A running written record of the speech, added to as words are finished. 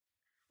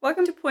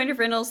Welcome to Point of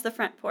Rental's The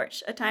Front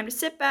Porch, a time to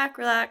sit back,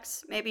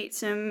 relax, maybe eat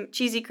some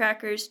cheesy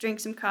crackers, drink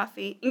some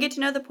coffee, and get to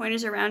know the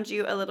pointers around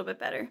you a little bit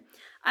better.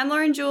 I'm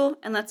Lauren Jewell,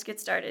 and let's get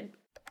started.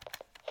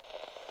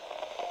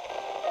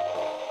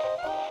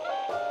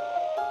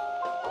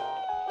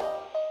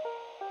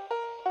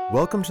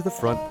 Welcome to The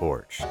Front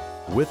Porch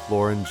with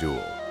Lauren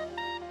Jewell.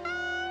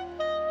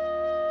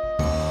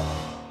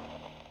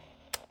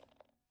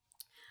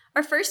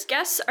 Our first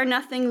guests are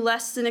nothing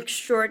less than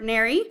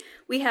extraordinary.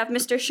 We have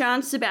Mr.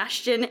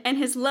 Sebastian and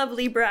his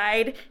lovely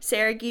bride,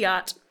 Sarah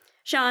Guyote.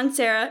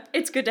 Sarah,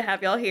 it's good to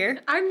have y'all here.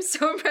 I'm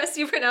so impressed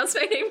you pronounced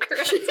my name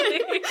correctly.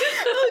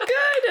 Oh,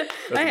 good.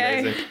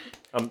 That's amazing.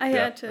 I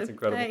had to. That's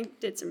incredible. I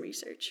did some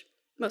research,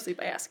 mostly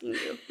by asking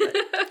you, but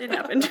it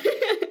happened.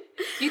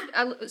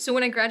 So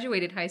when I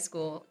graduated high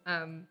school,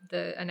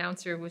 the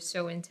announcer was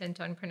so intent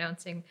on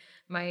pronouncing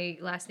my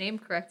last name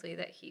correctly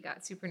that he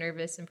got super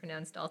nervous and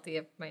pronounced all three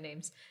of my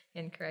names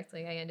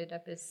incorrectly. I ended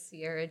up as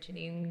Sierra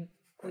Janine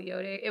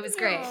Guyote. It was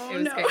great.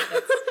 Great.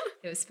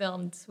 It was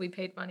filmed. We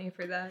paid money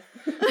for that.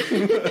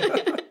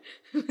 It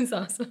was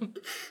awesome.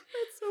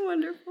 That's so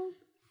wonderful.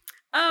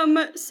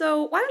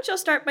 So why don't y'all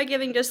start by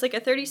giving just like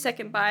a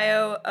 30-second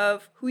bio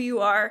of who you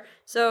are.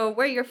 So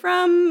where you're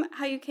from,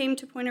 how you came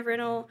to Point of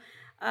Rental,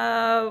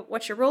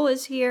 what your role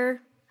is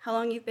here, how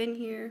long you've been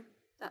here,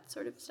 that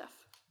sort of stuff.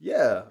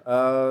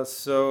 Yeah,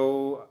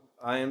 so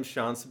I am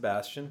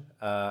Sebastian.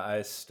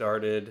 I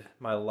started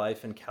my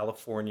life in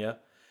California,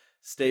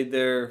 stayed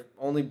there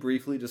only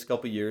briefly, just a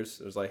couple years.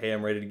 It was like, hey,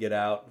 I'm ready to get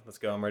out. Let's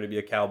go. I'm ready to be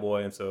a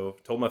cowboy. And so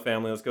told my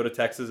family, let's go to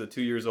Texas at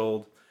 2 years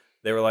old.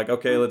 They were like,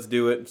 okay, let's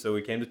do it. So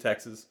we came to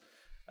Texas,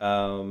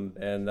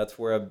 and that's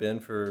where I've been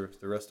for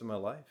the rest of my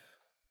life.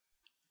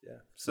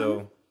 Yeah,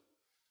 so...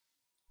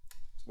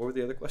 What were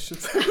the other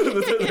questions?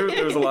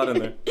 there was a lot in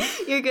there.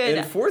 You're good.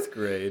 In fourth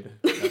grade.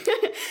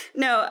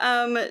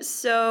 No,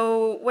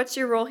 so what's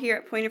your role here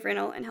at Point of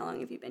Rental and how long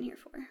have you been here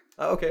for?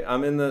 Okay,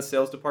 I'm in the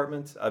sales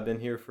department. I've been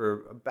here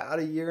for about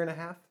a year and a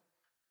half.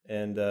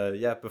 And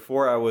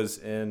before I was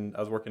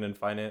working in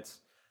finance.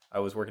 I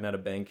was working at a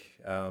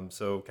bank.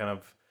 So kind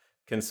of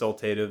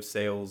consultative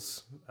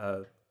sales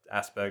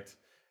aspect.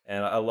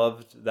 And I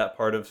loved that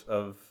part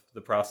of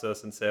the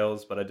process and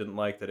sales, but I didn't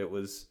like that it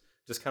was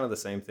just kind of the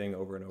same thing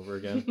over and over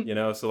again, you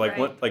know? So like,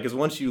 right. Because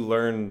once you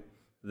learn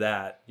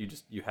that,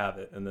 you have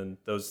it, and then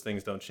those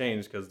things don't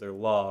change because they're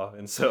law.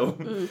 And so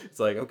it's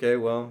like, okay,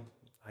 well,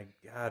 I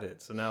got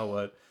it. So now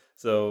what?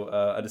 So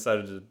I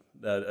decided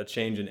that a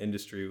change in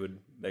industry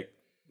I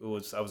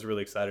was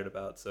really excited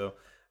about. So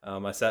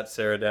I sat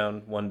Sarah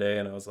down one day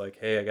and I was like,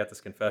 hey, I got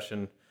this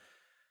confession.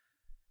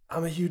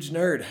 I'm a huge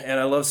nerd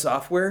and I love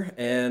software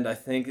and I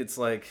think it's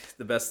like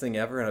the best thing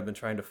ever and I've been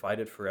trying to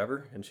fight it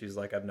forever. And she's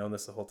like, I've known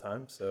this the whole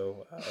time.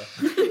 So,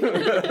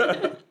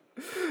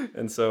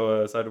 and so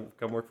I decided to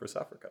come work for a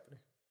software company.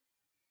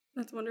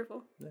 That's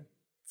wonderful. Yeah.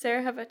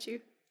 Sarah, how about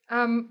you?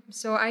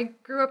 So I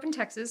grew up in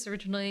Texas,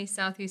 originally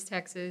Southeast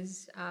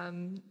Texas,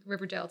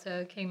 River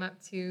Delta, came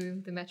up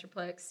to the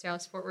Metroplex,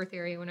 Dallas-Fort Worth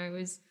area when I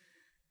was,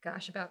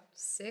 about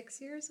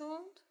 6 years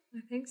old,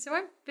 I think. So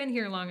I've been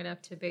here long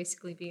enough to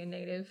basically be a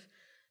native.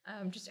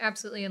 Just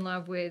absolutely in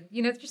love with,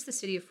 just the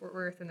city of Fort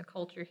Worth and the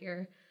culture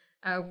here.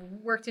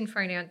 Worked in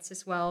finance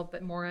as well,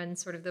 but more on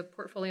sort of the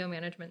portfolio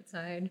management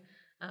side,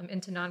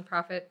 into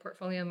nonprofit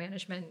portfolio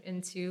management,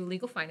 into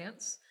legal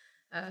finance.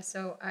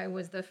 So I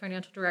was the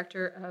financial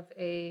director of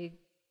a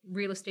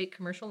real estate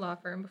commercial law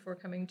firm before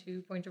coming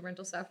to Point of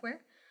Rental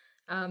Software.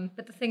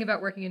 But the thing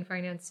about working in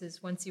finance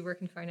is once you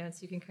work in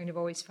finance, you can kind of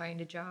always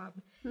find a job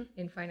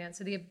in finance.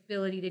 So the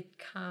ability to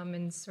come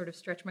and sort of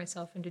stretch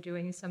myself into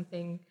doing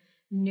something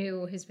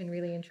new has been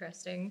really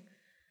interesting.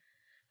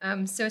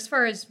 So as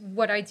far as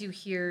what I do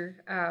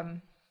here,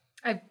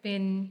 I've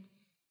been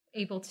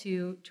able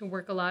to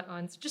work a lot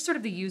on just sort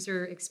of the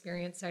user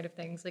experience side of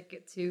things, like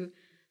get to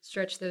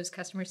stretch those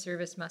customer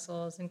service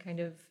muscles and kind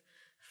of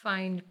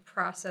find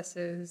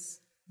processes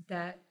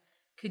that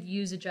could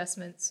use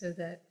adjustments so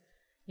that,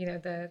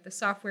 the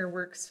software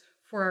works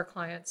for our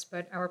clients,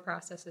 but our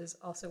processes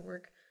also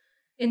work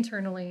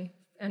internally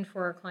and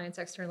for our clients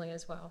externally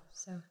as well.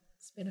 So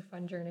it's been a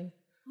fun journey.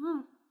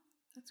 Oh,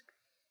 that's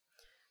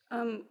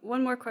great.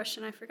 One more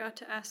question I forgot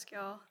to ask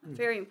y'all. A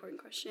very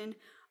important question.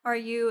 Are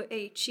you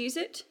a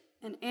Cheez-It,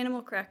 an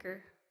animal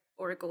cracker,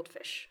 or a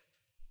goldfish?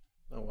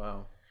 Oh,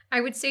 wow.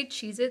 I would say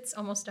Cheez-Its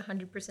almost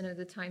 100% of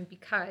the time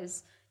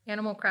because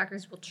animal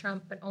crackers will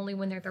trump, but only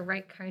when they're the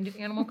right kind of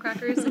animal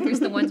crackers. Like there's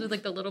the ones with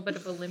like the little bit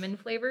of a lemon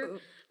flavor,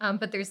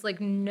 but there's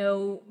like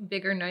no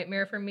bigger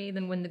nightmare for me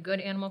than when the good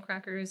animal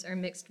crackers are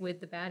mixed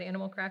with the bad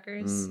animal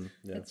crackers.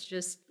 Yeah. It's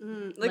just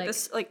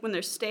like when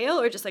they're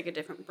stale or just like a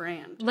different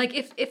brand. Like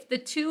if the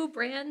two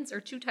brands or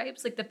two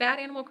types, like the bad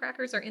animal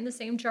crackers are in the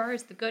same jar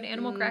as the good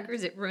animal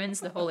crackers, it ruins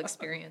the whole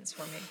experience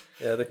for me.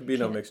 Yeah, there can be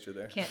no mixture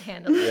there. Can't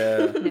handle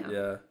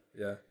it.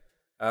 Yeah.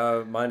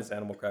 Mine is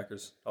animal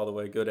crackers all the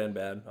way, good and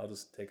bad. I'll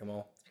just take them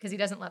all. It's because he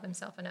doesn't love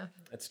himself enough.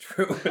 It's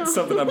true. It's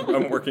something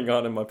I'm working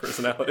on in my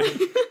personality.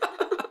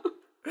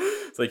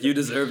 It's like, you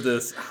deserve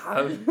this.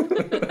 Oh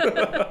my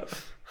gosh.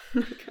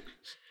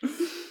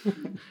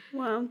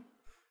 Wow.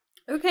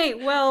 Okay,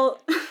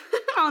 well,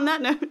 on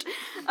that note,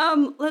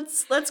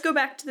 let's go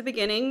back to the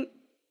beginning.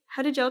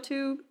 How did y'all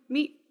two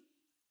meet?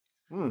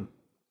 I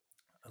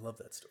love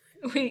that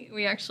story.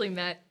 We actually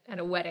met at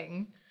a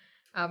wedding,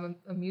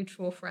 a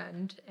mutual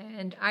friend,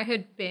 and I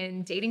had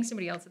been dating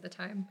somebody else at the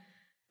time,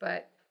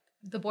 but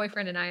the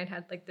boyfriend and I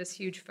had like this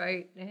huge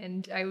fight,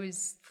 and I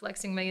was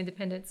flexing my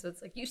independence, so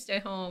it's like, you stay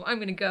home, I'm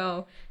gonna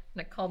go.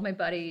 And I called my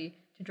buddy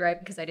to drive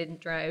because I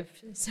didn't drive,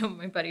 so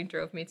my buddy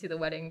drove me to the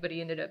wedding, but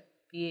he ended up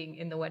being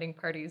in the wedding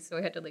party, so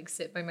I had to like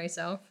sit by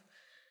myself.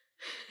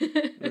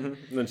 And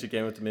then she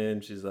came up to me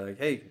and she's like,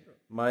 hey,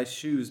 my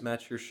shoes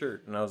match your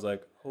shirt. And I was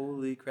like,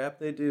 holy crap,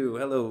 they do.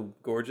 Hello,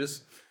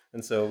 gorgeous.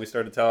 And so we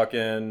started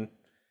talking,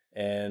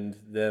 and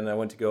then I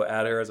went to go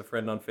add her as a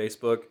friend on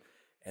Facebook,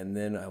 and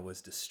then I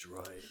was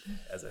destroyed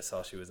as I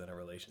saw she was in a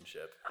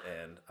relationship.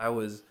 And I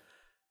was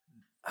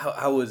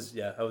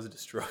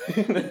destroyed.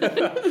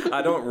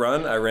 I don't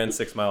run. I ran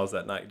 6 miles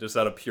that night just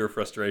out of pure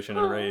frustration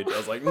and rage. I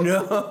was like,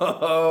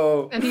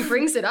 no. And he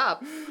brings it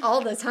up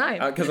all the time.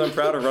 Because I'm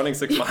proud of running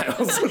 6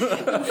 miles.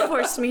 You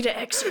forced me to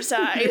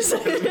exercise.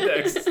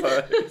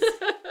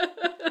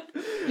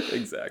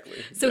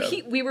 Exactly. So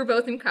yeah. we were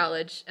both in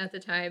college at the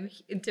time,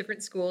 in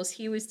different schools.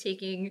 He was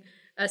taking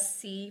a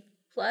C+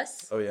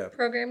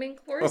 programming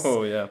course.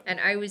 Oh, yeah. And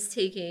I was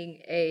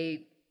taking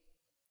a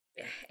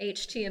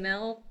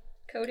HTML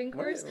coding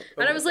course.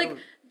 And I was like,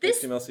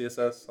 HTML,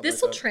 CSS,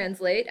 this will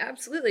translate,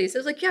 absolutely. So I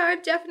was like, yeah,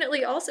 I'm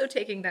definitely also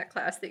taking that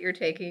class that you're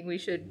taking. We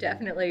should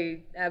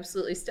definitely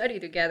absolutely study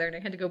together. And I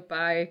had to go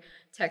buy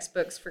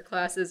textbooks for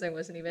classes I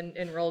wasn't even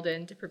enrolled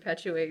in to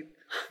perpetuate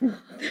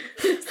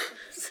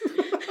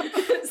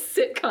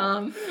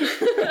sitcom.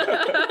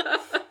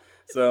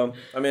 So,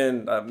 I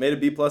mean, I made a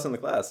B+ in the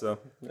class, so,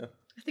 yeah.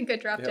 I think I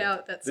dropped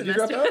out that Did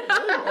semester. you drop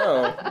out? Really?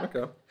 Oh,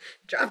 okay.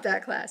 Dropped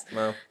that class.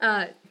 Wow.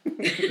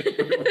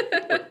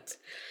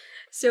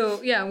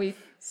 So, yeah, we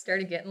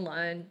started getting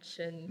lunch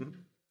and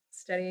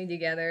studying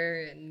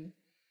together, and,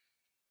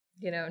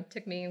 you know, it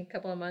took me a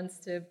couple of months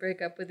to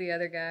break up with the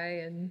other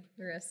guy, and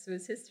the rest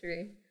was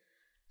history.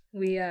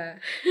 We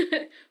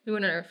we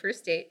went on our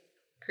first date,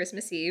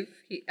 Christmas Eve.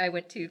 I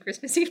went to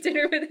Christmas Eve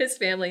dinner with his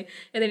family,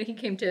 and then he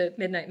came to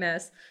midnight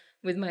mass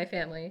with my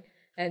family.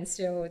 And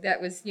so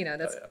that was, you know,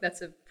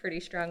 that's a pretty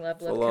strong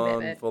level of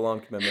commitment.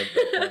 Full-on commitment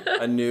at that point.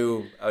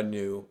 I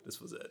knew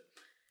this was it.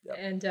 Yep.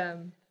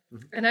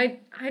 And I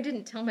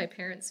didn't tell my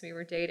parents we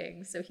were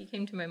dating, so he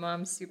came to my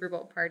mom's Super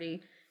Bowl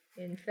party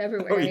in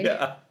February. Oh,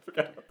 yeah. I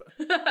forgot about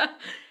that.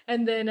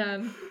 And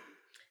then,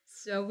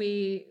 so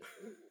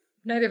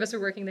neither of us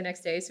were working the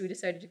next day, so we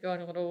decided to go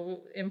on a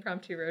little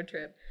impromptu road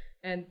trip.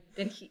 And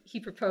then he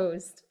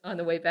proposed on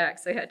the way back,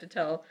 so I had to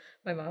tell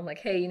my mom, like,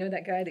 hey, you know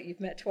that guy that you've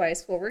met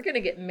twice? Well, we're going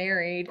to get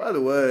married. By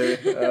the way,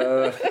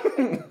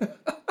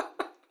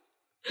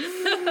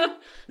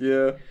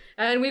 yeah.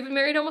 And we've been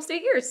married almost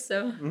 8 years,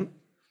 so. Mm-hmm.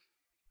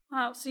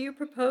 Wow, so you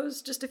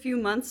proposed just a few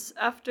months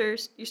after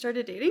you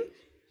started dating?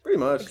 Pretty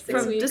much. 6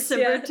 From weeks,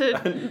 December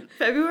to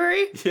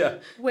February? Yeah.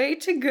 Way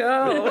to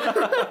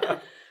go.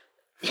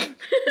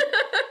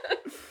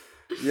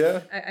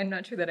 Yeah. I'm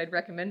not sure that I'd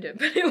recommend it,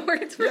 but it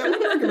worked for Yeah, I us.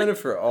 wouldn't recommend it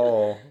for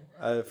all.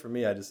 For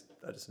me, I just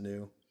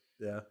knew.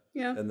 Yeah.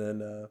 Yeah. And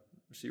then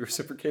she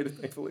reciprocated,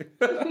 thankfully.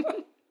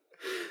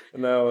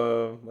 And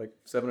now, like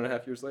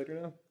 7.5 years later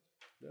now.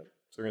 Yeah.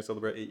 So we're going to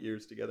celebrate 8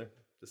 years together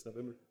this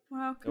November.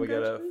 Wow, And we got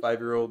a congratulations.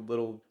 5-year-old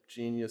little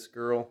genius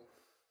girl.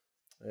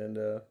 And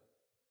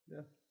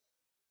yeah.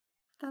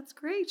 That's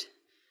great.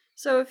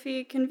 So if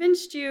he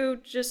convinced you,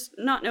 just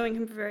not knowing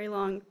him for very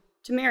long,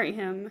 to marry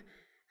him,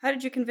 how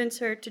did you convince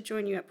her to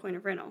join you at Point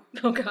of Rental?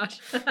 Oh,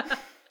 gosh.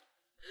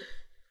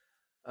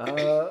 I don't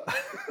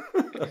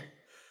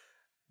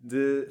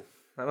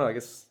know, I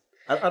guess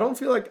I don't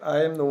feel like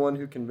I am the one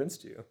who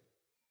convinced you.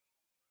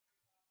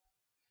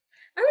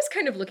 I was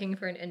kind of looking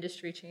for an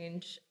industry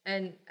change,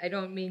 and I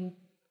don't mean,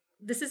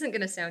 this isn't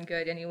going to sound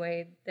good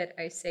anyway that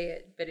I say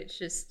it, but it's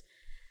just,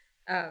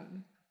 I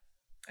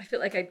feel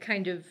like I'd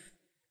kind of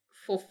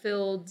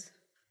fulfilled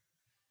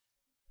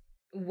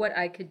what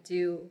I could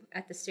do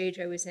at the stage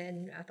I was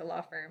in at the law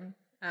firm.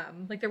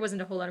 Like there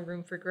wasn't a whole lot of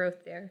room for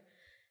growth there.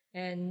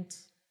 And,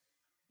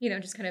 you know,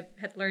 just kind of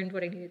had learned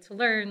what I needed to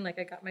learn. Like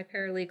I got my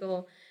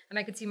paralegal, and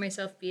I could see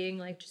myself being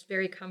like just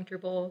very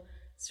comfortable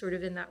sort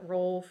of in that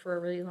role for a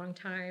really long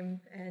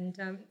time. And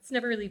it's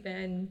never really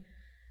been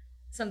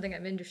something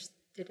I'm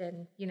interested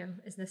in, you know,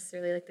 is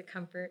necessarily like the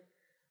comfort.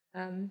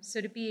 So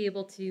to be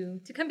able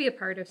to come be a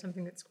part of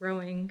something that's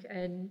growing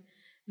and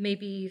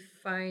maybe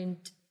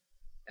find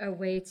a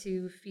way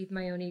to feed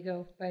my own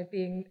ego by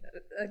being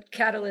a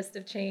catalyst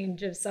of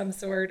change of some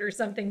sort or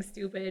something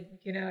stupid,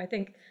 you know, I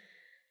think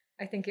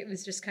it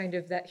was just kind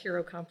of that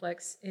hero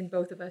complex in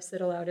both of us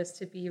that allowed us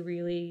to be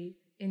really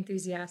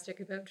enthusiastic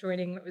about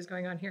joining what was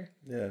going on here.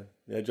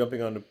 Yeah,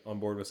 jumping on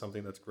board with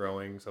something that's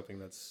growing, something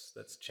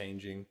that's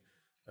changing.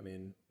 I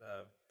mean,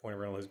 Point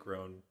of Rental has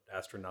grown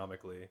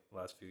astronomically the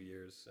last few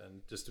years,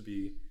 and just to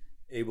be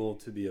able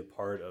to be a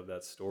part of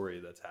that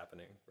story that's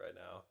happening right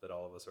now, that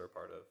all of us are a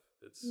part of,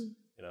 it's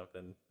you know,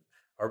 been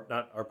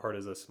our part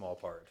is a small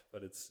part,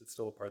 but it's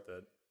still a part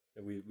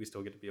that we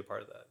still get to be a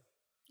part of that.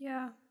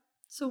 Yeah.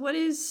 So what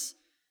is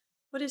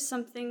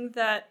something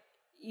that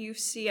you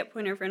see at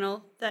Point of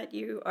Rental that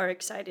you are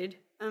excited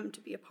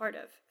to be a part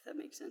of, if that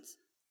makes sense?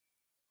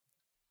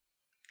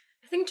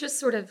 I think just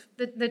sort of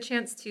the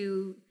chance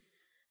to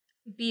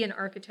be an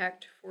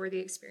architect for the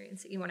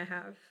experience that you want to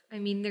have. I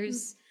mean,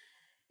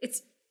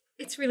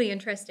 it's really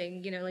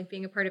interesting, like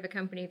being a part of a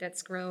company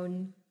that's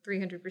grown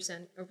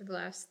 300% over the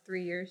last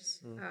 3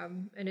 years.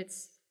 And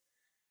it's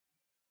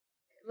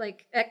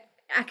like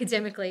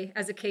academically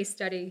as a case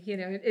study,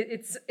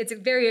 it's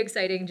very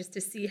exciting just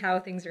to see how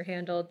things are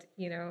handled,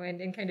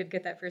 and kind of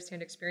get that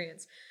firsthand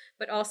experience.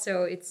 But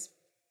also it's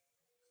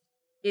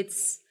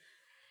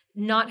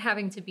not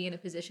having to be in a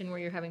position where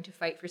you're having to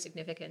fight for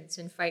significance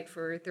and fight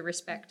for the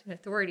respect and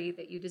authority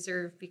that you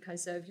deserve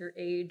because of your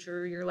age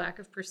or your lack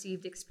of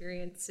perceived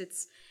experience.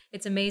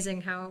 It's amazing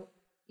how,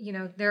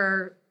 there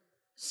are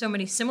so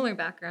many similar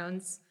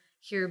backgrounds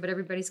here, but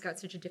everybody's got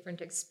such a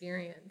different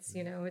experience.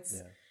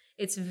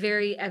 It's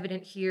very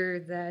evident here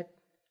that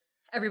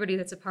everybody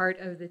that's a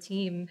part of the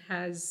team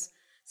has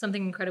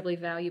something incredibly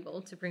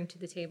valuable to bring to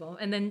the table.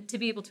 And then to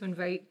be able to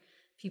invite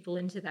people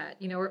into that,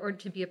 or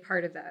to be a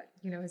part of that,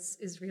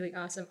 is really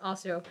awesome.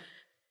 Also,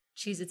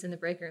 Cheez-Its in the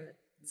break room, that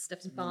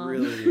stuff's bomb.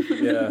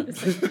 Really, yeah.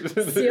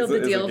 Sealed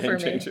the deal for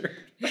me.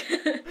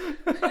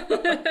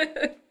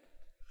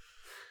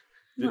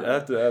 I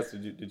have to ask,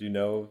 did you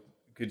know,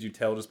 could you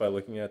tell just by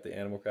looking at the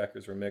animal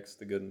crackers were mixed,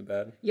 the good and the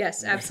bad?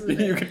 Yes,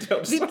 absolutely. You could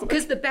tell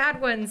because the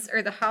bad ones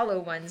are the hollow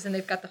ones and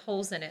they've got the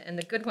holes in it, and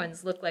the good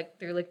ones look like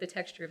they're like the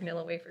texture of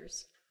vanilla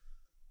wafers.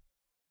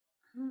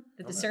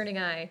 The discerning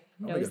eye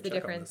knows the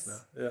difference.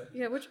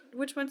 Yeah.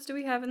 Which ones do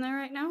we have in there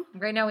right now?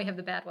 Right now we have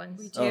the bad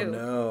ones. We do. Oh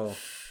no.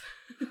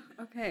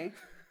 Okay.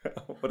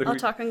 I'll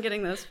talk on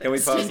getting those fixed. Can we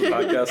pause the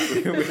podcast?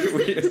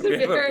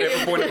 we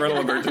have a point of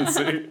rental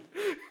emergency.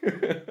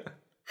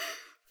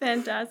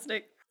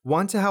 Fantastic.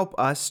 Want to help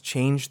us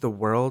change the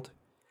world?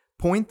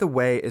 Point the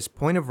Way is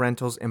Point of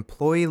Rental's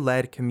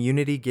employee-led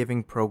community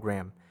giving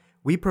program.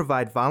 We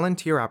provide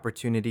volunteer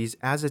opportunities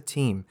as a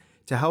team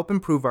to help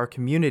improve our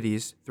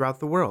communities throughout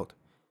the world.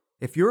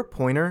 If you're a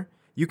pointer,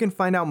 you can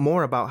find out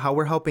more about how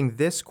we're helping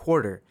this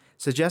quarter,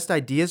 suggest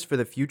ideas for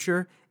the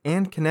future,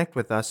 and connect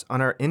with us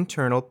on our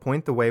internal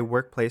Point the Way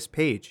workplace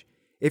page.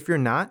 If you're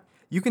not,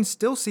 you can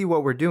still see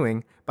what we're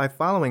doing by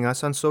following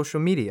us on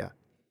social media.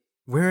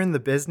 We're in the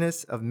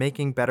business of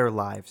making better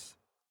lives.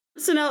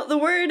 So now the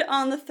word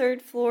on the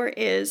third floor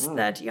is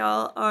that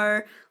y'all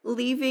are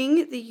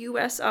leaving the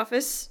U.S.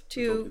 office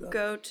to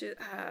go to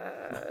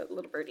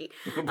Little Birdie.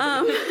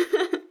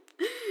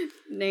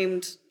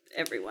 Named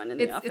everyone in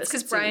the office. It's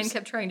because Brian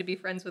kept trying to be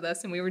friends with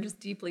us, and we were just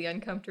deeply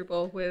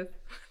uncomfortable with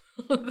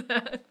all of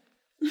that.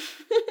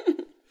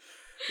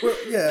 Well,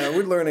 yeah,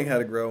 we're learning how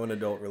to grow in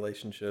adult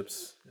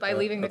relationships by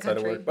leaving the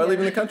country. By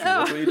leaving the country,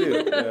 that's what you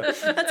do. Yeah.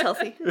 That's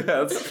healthy.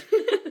 Yeah,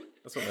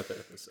 that's what my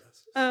therapist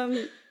says.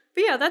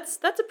 But yeah, that's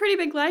a pretty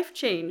big life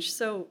change.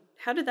 So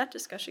how did that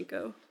discussion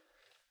go?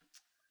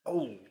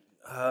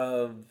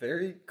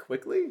 Very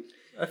quickly,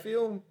 I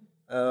feel.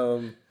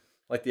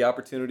 Like the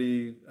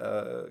opportunity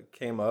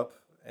came up,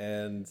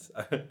 and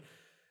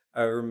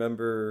I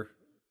remember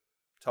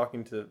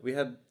we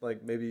had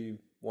like maybe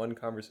one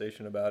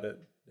conversation about it,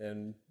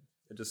 and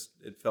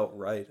it felt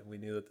right, and we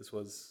knew that this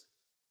was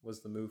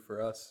the move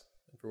for us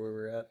and for where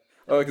we're at.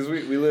 Oh, because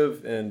we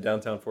live in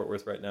downtown Fort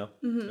Worth right now,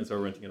 and so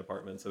we're renting an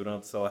apartment, so we don't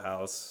have to sell a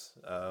house.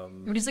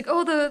 We're just like,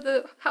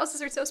 the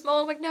houses are so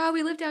small. I'm like, no,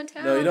 we live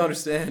downtown. No, you don't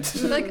understand.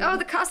 Like,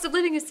 the cost of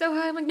living is so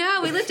high. I'm like,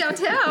 no, we live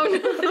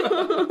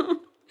downtown.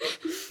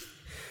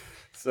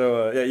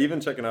 So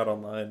even checking out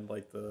online,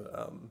 like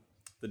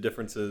the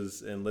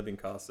differences in living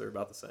costs are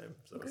about the same.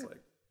 So it's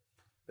like,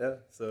 yeah.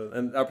 So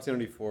and the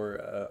opportunity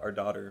for our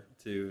daughter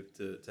to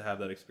have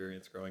that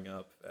experience growing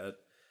up at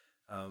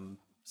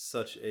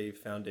such a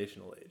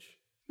foundational age,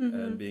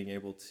 and being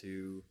able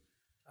to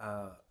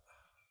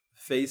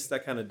face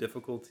that kind of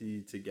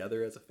difficulty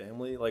together as a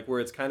family, like where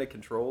it's kind of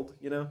controlled,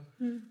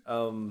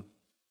 I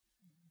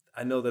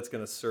know that's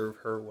going to serve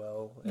her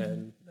well,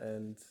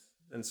 and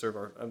serve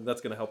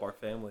that's going to help our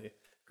family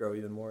grow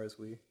even more as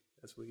we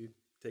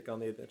take on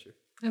the adventure.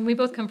 And we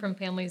both come from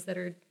families that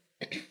are,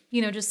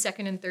 just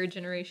second and third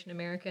generation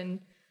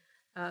American.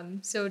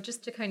 So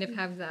just to kind of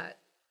have that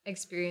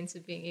experience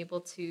of being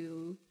able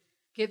to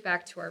get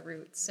back to our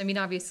roots. I mean,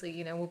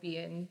 obviously, we'll be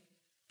in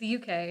the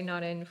UK,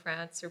 not in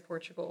France or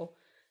Portugal,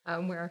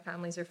 where our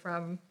families are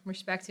from,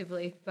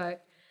 respectively.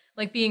 But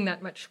like being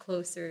that much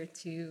closer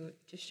to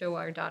show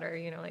our daughter,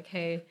 like,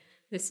 hey,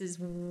 this is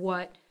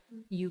what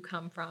you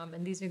come from,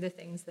 and these are the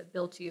things that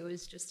built you,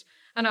 is just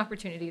an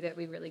opportunity that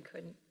we really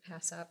couldn't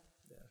pass up.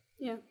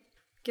 Yeah.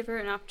 Give her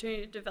an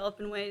opportunity to develop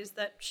in ways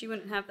that she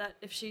wouldn't have that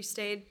if she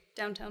stayed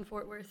downtown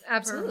Fort Worth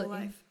absolutely. her whole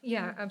life.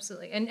 Yeah,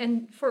 absolutely.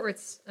 And Fort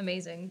Worth's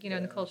amazing,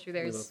 and the culture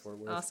there is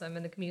awesome,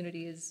 and the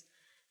community is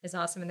is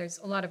awesome, and there's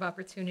a lot of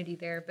opportunity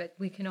there, but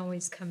we can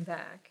always come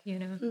back, you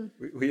know?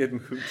 We had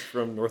moved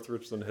from North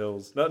Richland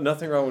Hills.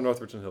 Nothing wrong with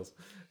North Richland Hills.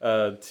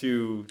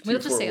 To We'll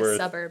just Fort say Worth. a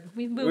suburb.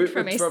 We moved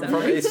from a suburb.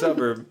 From a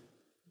suburb.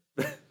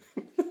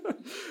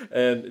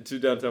 And to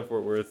downtown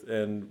Fort Worth.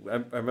 And I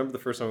remember the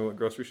first time we went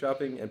grocery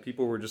shopping, and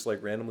people were just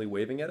like randomly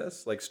waving at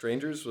us, like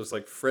strangers, was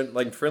like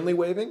friendly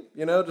waving,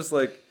 you know, just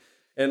like,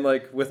 and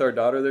like with our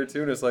daughter there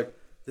too, and it's like,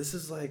 this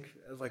is like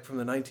from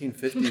the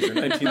 1950s or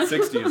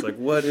 1960s. Like,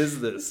 what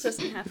is this? This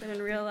doesn't happen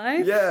in real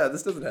life. Yeah,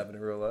 this doesn't happen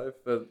in real life.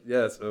 But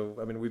yeah, so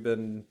I mean, we've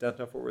been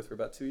downtown Fort Worth for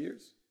about 2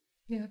 years.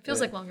 Yeah, it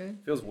feels like longer.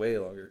 Feels way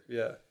longer.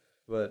 Yeah,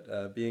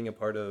 but being a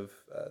part of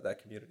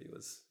that community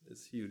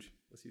is huge.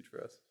 Was huge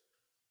for us.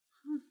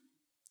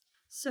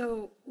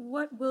 So,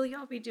 what will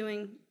y'all be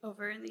doing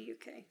over in the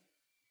UK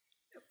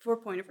for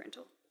Point of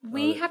Rental?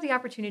 We have the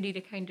opportunity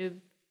to kind of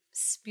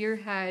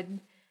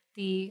spearhead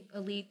the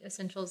elite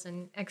essentials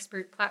and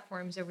expert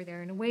platforms over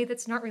there in a way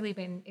that's not really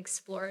been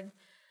explored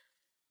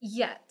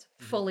yet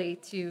fully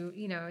to,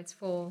 you know, its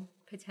full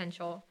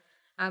potential.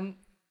 And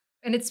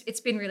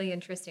it's been really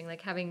interesting,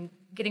 like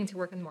getting to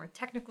work on the more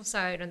technical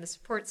side, on the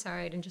support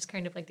side, and just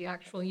kind of like the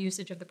actual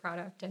usage of the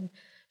product, and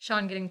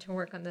Sean getting to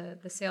work on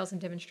the sales and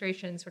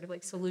demonstration, sort of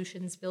like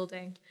solutions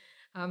building.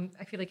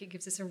 I feel like it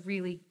gives us a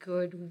really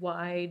good,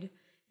 wide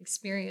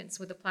experience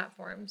with the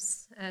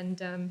platforms.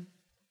 And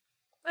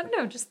I don't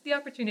know, just the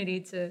opportunity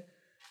to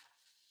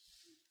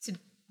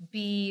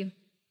be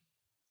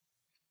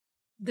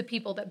the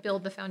people that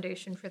build the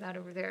foundation for that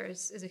over there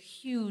is a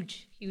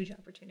huge, huge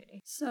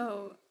opportunity.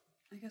 So,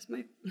 I guess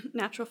my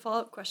natural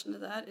follow-up question to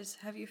that is,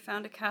 have you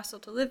found a castle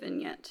to live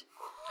in yet?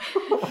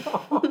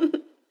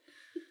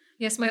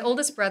 Yes, my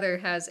oldest brother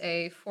has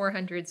a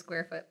 400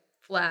 square foot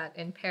flat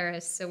in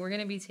Paris, so we're going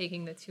to be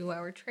taking the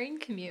 2-hour train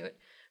commute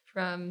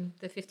from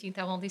the 15th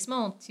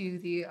arrondissement to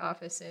the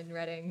office in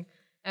Reading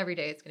every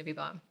day. It's going to be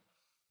bomb.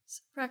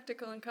 It's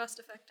practical and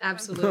cost-effective.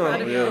 Absolutely.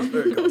 Oh, yeah, it's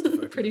very cost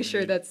effective. Pretty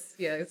sure that's,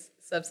 it's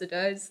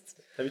subsidized.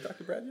 Have you talked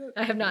to Brad yet?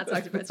 I have not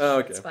talked to Brad. Oh,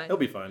 okay. It's fine. He'll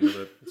be fine with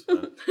it. It's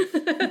fine.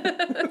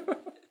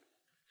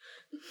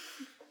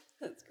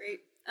 That's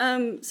great.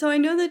 So I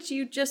know that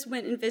you just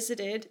went and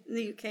visited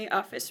the UK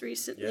office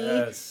recently.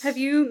 Yes. Have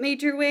you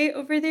made your way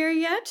over there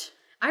yet?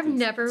 I've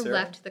never Sarah?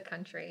 left the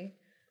country,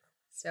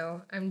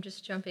 so I'm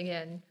just jumping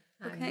in.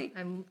 Okay.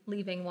 I'm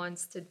leaving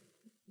once to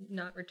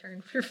not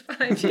return for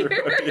 5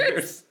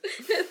 years.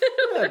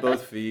 Yeah,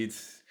 both feet,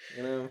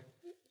 you know.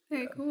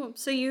 Very cool.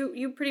 So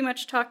you pretty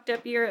much talked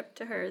up Europe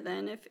to her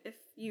then, if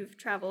you've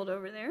traveled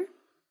over there.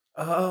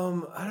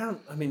 I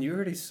mean, you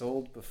already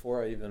sold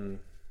before I even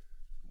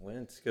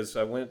went, because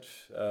I went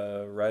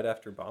right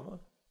after Bama.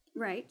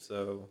 Right.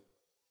 So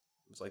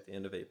it was like the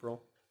end of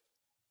April.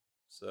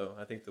 So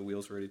I think the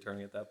wheels were already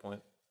turning at that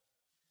point.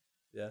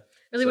 Yeah.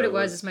 Really, So what it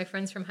was is my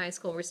friends from high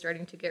school were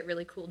starting to get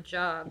really cool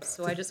jobs,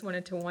 so I just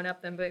wanted to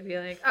one-up them by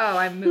being like, oh,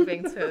 I'm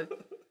moving to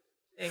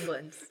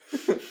England.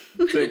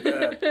 Take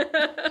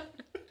that.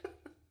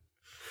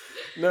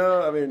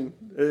 No, I mean,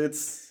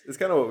 it's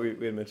kind of what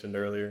we had mentioned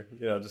earlier,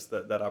 you know, just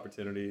that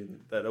opportunity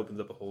that opens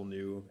up a whole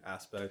new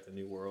aspect, a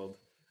new world.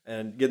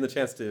 And getting the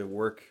chance to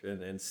work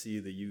and see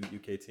the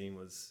UK team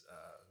was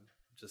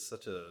just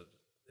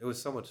it was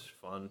so much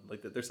fun.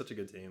 Like, they're such a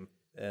good team.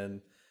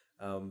 And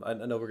I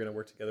know we're going to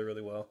work together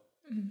really well,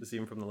 just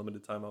even from the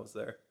limited time I was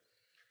there.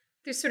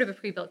 There's sort of a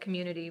pre-built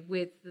community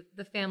with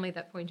the family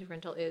that Point of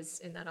Rental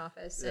is in that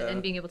office, Yeah.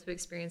 and being able to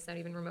experience that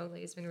even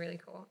remotely has been really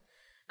cool.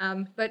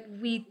 But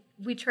we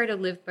try to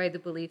live by the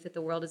belief that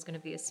the world is going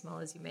to be as small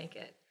as you make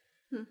it,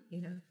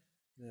 you know?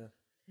 Yeah.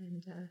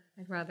 And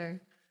I'd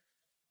rather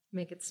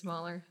make it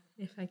smaller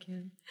if I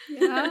can.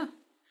 Yeah.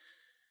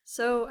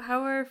 So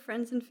how are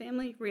friends and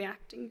family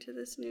reacting to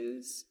this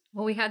news?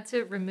 Well, we had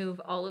to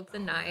remove all of the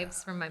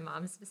knives from my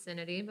mom's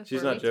vicinity before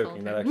She's not we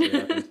joking. told That her. actually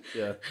happened.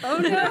 Yeah. Oh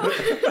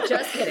no.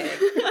 Just kidding.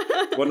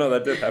 Well, no,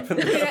 that did happen.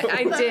 Yeah,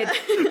 I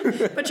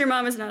did. But your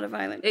mom is not a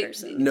violent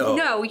person. No.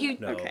 No, you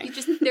Okay. you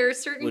just there are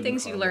certain Wouldn't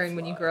things you harm a learn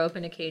when you fly. grow up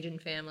in a Cajun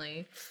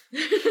family.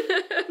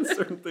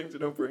 Certain things you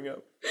don't bring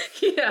up.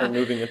 Yeah. Or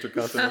moving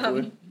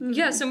intercontinentally.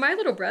 Yeah, so my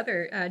little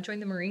brother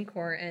joined the Marine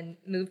Corps and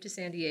moved to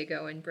San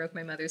Diego and broke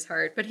my mother's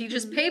heart. But he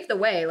just paved the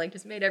way, like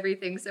just made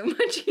everything so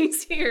much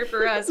easier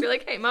for us. We're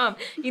like, hey, Mom,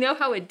 you know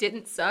how it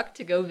didn't suck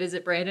to go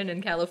visit Brandon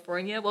in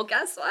California? Well,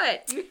 guess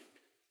what?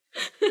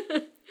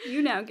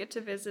 You now get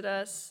to visit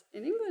us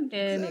in England.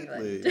 In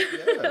England.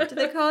 Exactly. Yeah. Do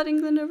they call it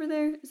England over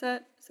there? Is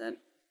that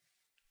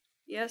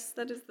Yes,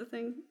 that is the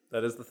thing.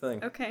 That is the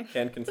thing. Okay.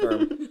 Can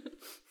confirm.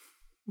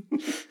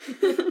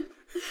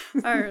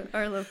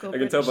 Our local I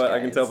can tell British by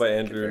guys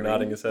Andrew confirming.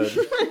 nodding his head.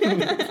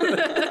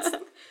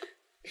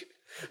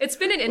 It's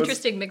been an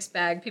interesting mixed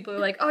bag. People are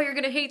like, "Oh, you're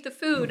gonna hate the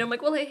food." I'm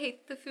like, "Well, I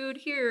hate the food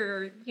here,"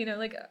 or you know,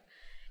 like,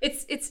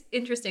 it's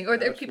interesting. Or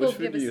there Which people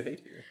food give do us. you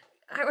hate here?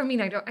 I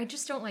mean, I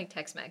just don't like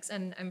Tex-Mex,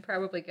 and I'm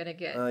probably gonna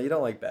get. You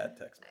don't like bad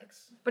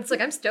Tex-Mex. But it's like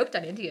I'm stoked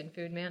on Indian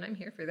food, man. I'm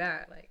here for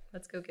that. Like,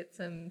 let's go get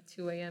some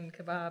 2 a.m.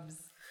 kebabs.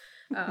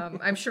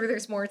 I'm sure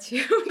there's more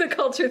to the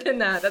culture than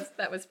that.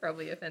 That was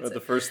probably offensive. But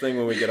the first thing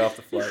when we get off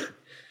the flight.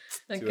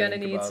 I'm Two gonna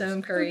AM need kebabs.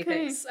 some curry,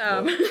 Okay. thanks.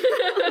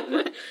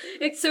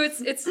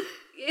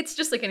 It's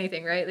just like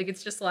anything, right? Like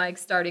it's just like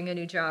starting a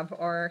new job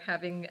or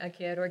having a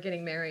kid or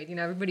getting married. You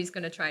know, everybody's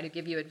going to try to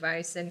give you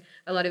advice, and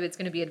a lot of it's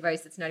going to be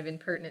advice that's not even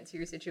pertinent to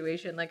your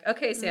situation. Like,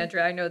 okay,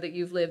 Sandra, I know that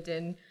you've lived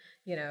in,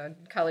 you know,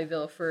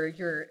 Colleyville for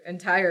your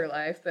entire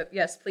life, but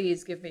yes,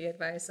 please give me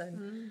advice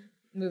on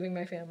moving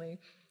my family.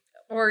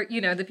 Or,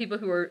 you know, the people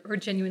who are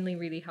genuinely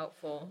really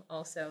helpful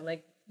also.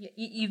 Like,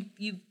 you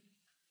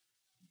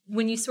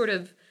when you sort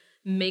of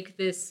make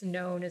this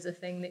known as a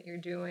thing that you're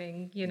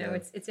doing, you know,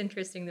 it's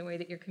interesting the way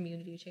that your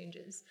community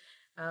changes.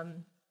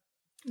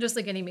 Just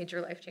like any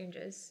major life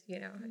changes, you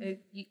know,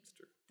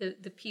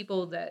 the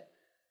people that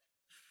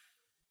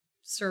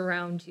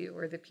surround you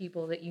or the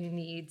people that you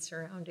need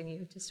surrounding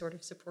you to sort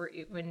of support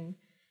you and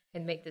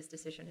make this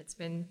decision. It's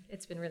been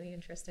really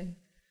interesting.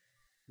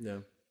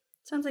 Yeah.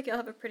 Sounds like you'll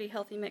have a pretty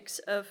healthy mix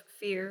of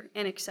fear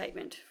and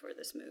excitement for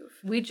this move.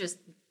 We just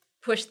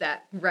push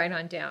that right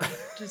on down.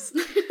 Just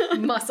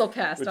muscle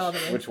past all the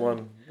way. Which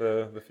one?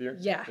 The fear?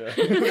 Yeah.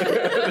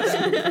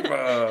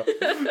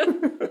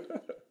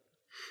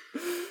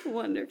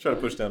 Wonderful. Try to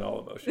push down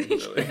all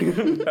emotions,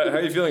 really. How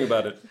are you feeling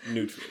about it?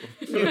 Neutral.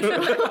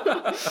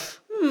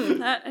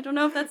 I don't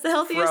know if that's the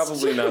healthiest.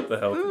 Probably not the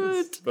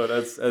healthiest, but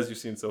as you've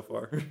seen so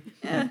far.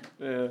 Yeah.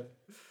 Yeah.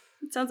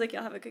 It sounds like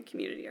you'll have a good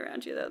community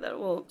around you, though, that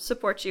will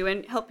support you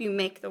and help you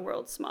make the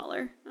world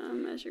smaller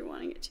as you're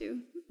wanting it to.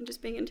 And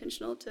just being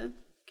intentional to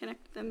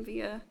connect them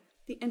via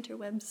the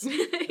interwebs.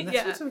 And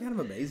that's also kind of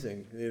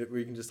amazing, where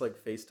you can just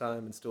like FaceTime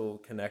and still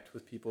connect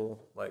with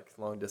people like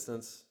long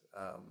distance.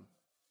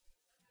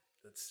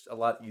 It's a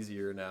lot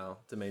easier now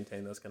to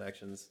maintain those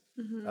connections,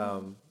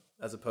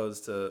 as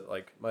opposed to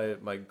like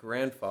my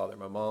grandfather,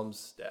 my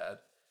mom's dad.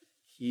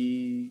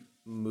 He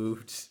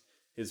moved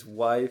his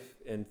wife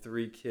and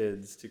 3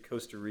 kids to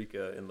Costa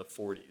Rica in the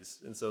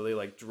 40s. And so they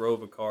like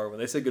drove a car. When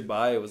they said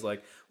goodbye, it was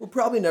like, we're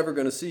probably never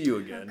going to see you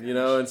again, you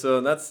know? And so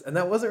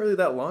that wasn't really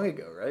that long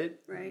ago, right?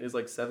 Right. It was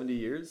like 70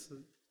 years.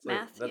 It's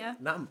Math, yeah.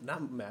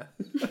 Not math.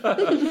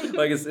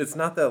 Like it's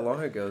not that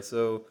long ago.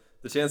 So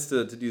the chance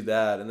to do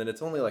that, and then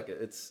it's only like,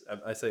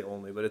 I say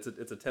only, but it's a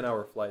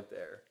 10-hour flight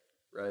there,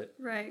 right?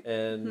 Right.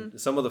 And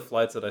some of the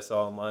flights that I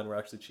saw online were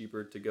actually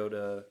cheaper to go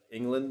to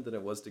England than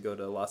it was to go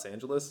to Los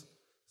Angeles.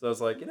 So I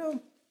was like, you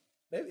know,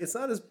 maybe it's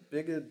not as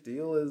big a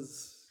deal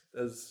as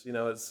you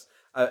know,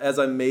 as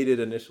I made it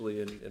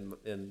initially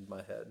in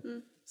my head.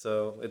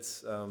 So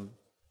it's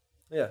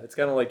it's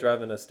kind of like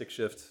driving a stick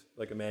shift,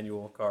 like a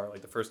manual car.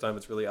 Like the first time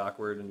it's really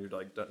awkward and you're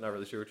like not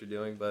really sure what you're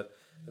doing, but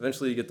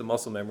eventually you get the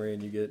muscle memory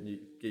and you get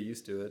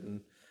used to it.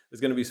 And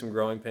there's going to be some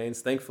growing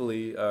pains.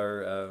 Thankfully,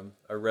 our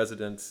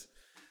resident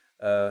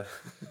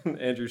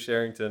Andrew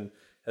Sherrington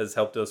has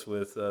helped us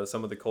with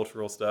some of the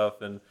cultural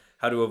stuff and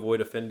how to avoid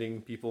offending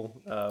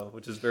people,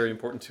 which is very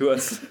important to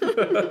us,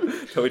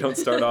 so we don't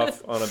start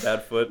off on a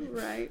bad foot.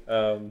 Right.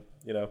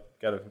 You know,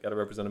 gotta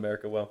represent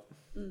America well.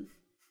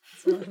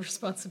 It's a lot of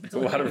responsibility.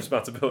 It's a lot of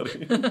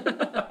responsibility.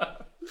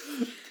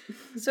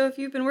 So if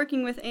you've been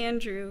working with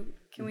Andrew,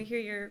 can we hear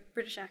your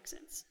British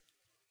accents?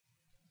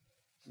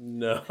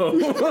 No.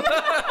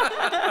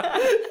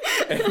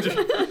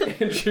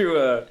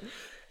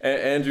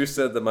 Andrew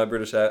said that my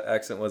British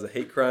accent was a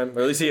hate crime,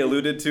 or at least he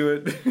alluded to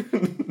it.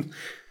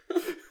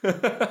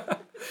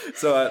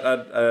 So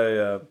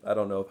I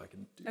don't know if I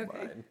can do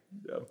mine.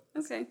 Yeah.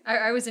 Okay.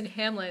 I was in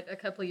Hamlet a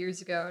couple of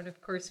years ago, and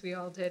of course we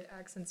all did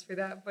accents for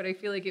that, but I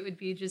feel like it would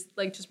be just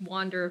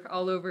wander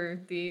all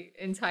over the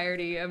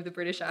entirety of the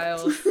British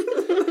Isles.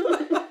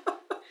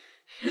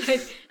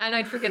 And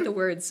I'd forget the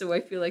words, so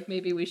I feel like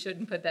maybe we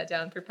shouldn't put that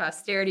down for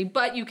posterity,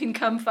 but you can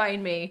come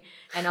find me,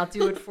 and I'll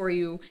do it for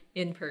you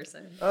in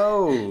person.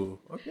 Oh,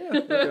 okay.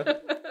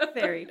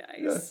 Very nice.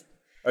 Yeah.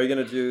 Are you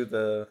going to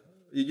do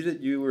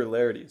you were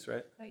Larities,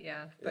 right?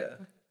 Yeah. But,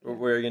 yeah.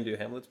 Were you going to do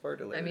Hamlet's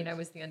part or Larities? I mean, I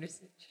was the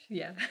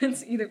yeah,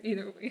 it's either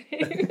way.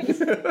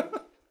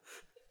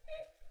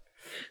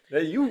 Yeah,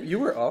 you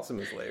were awesome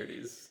as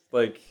Larities.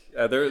 Like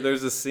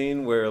there's a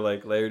scene where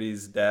like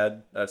Larity's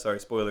dad,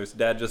 spoilers,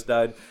 dad just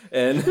died,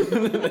 and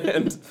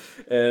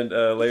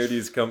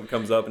Larity's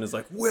comes up and is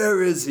like,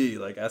 where is he?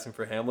 Like asking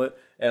for Hamlet,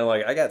 and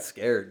like I got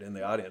scared in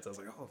the audience. I was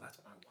like, oh, that's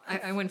my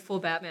wife. I went full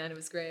Batman. It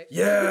was great.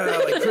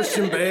 Yeah, like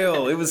Christian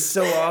Bale. It was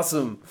so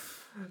awesome,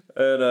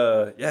 and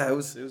it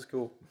was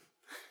cool.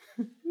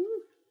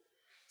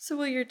 So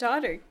will your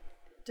daughter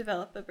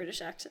develop a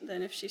British accent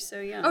then if she's so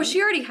young? Oh,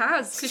 she already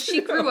has, because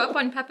she grew up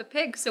on Peppa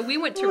Pig. So we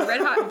went to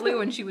Red Hot and Blue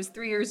when she was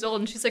 3 years old,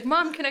 and she's like,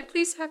 Mom, can I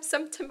please have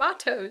some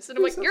tomatoes? And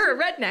I'm like, you're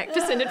a redneck,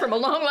 descended from a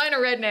long line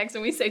of rednecks,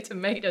 and we say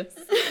tomatoes.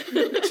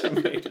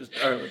 Tomatoes,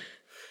 darling.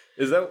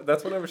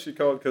 That's whatever she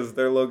called, because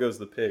their logo's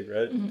the pig,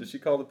 right? Mm-hmm. Did she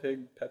call the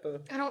pig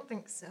Peppa? I don't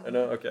think so. I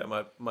know. Okay, I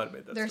might have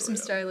made that. There's some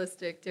story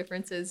stylistic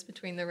differences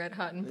between the Red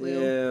Hot and Blue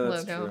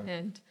logo true.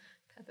 And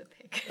Peppa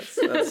Pig.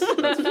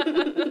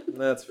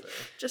 That's fair.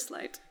 Just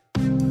light.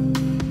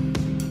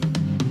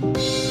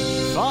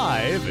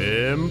 5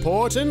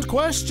 important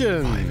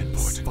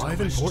questions.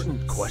 5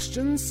 important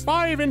questions?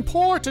 5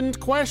 important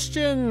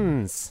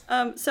questions.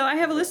 So I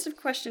have a list of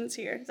questions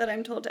here that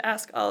I'm told to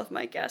ask all of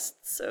my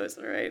guests. So is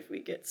it all right if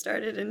we get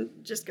started and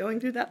just going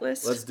through that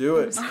list? Let's do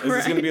it. Is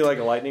this going to be like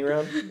a lightning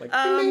round? Like,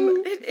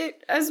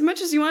 As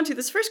much as you want to.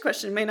 This first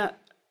question may not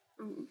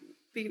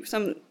be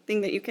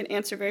something that you can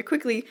answer very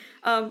quickly.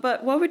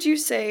 But what would you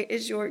say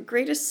is your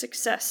greatest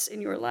success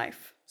in your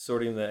life?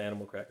 sorting the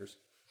animal crackers.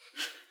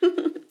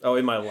 Oh,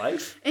 in my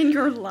life? In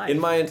your life. In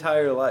my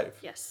entire life.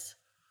 Yes.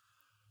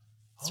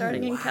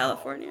 Starting in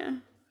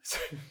California.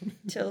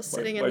 Till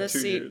sitting in my the 2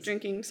 seat years.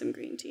 drinking some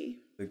green tea.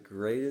 The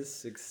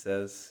greatest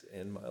success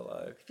in my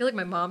life. I feel like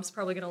my mom's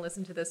probably going to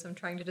listen to this. I'm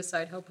trying to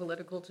decide how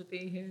political to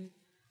be here.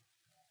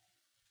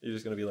 You're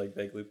just going to be like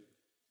vaguely.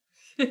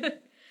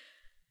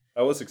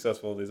 I was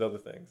successful at these other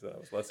things, and I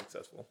was less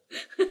successful.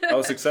 I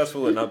was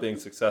successful at not being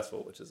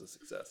successful, which is a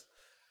success.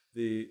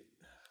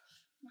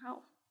 Wow.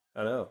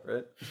 I know,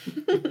 right?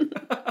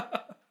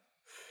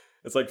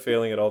 It's like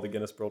failing at all the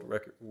Guinness Book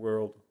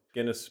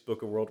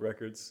of World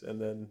Records,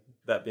 and then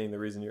that being the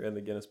reason you're in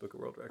the Guinness Book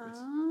of World Records.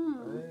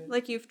 Oh. Right?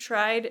 Like you've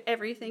tried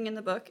everything in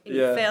the book and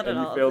you Yeah, failed at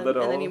and you all failed of them,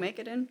 at and then all. you make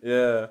it in.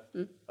 Yeah.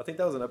 I think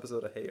that was an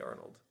episode of Hey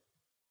Arnold.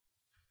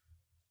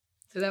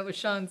 So that was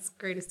Sean's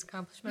greatest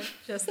accomplishment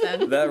just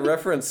then. That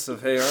reference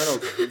of Hey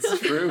Arnold, it's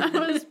true. That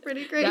was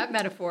pretty great. That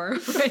metaphor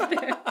right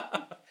there.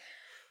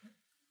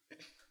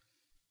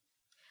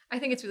 I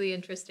think it's really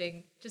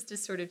interesting just to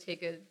sort of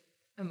take a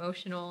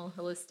emotional,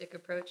 holistic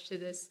approach to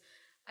this.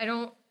 I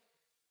don't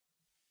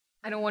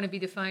want to be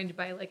defined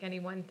by like any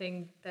one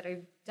thing that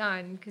I've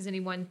done, because any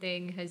one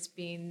thing has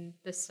been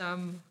the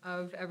sum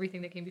of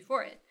everything that came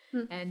before it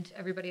and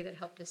everybody that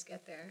helped us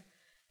get there.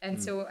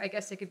 And so I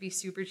guess I could be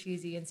super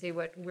cheesy and say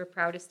what we're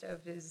proudest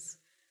of is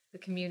the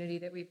community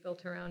that we've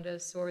built around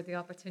us, or the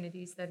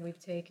opportunities that we've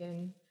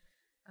taken,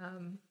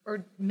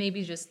 or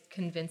maybe just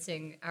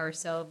convincing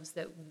ourselves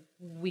that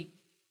we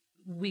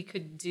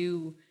could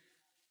do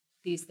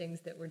these things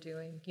that we're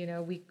doing. You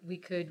know, we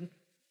could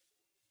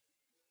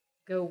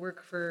go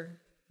work for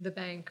the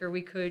bank, or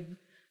we could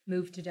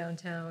move to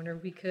downtown, or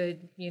we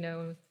could, you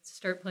know,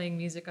 start playing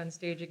music on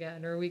stage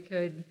again, or we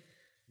could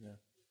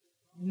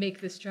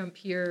make this jump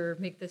here,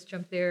 make this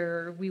jump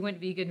there. Or we went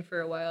vegan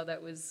for a while.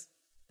 That was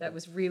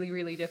really,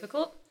 really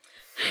difficult.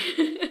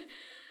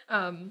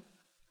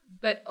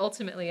 But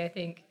ultimately, I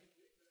think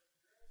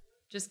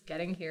just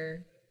getting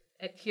here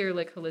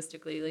like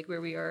holistically, like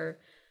where we are,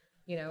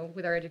 you know,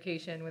 with our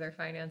education, with our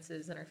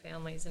finances and our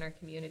families and our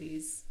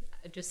communities,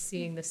 just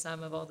seeing the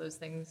sum of all those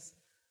things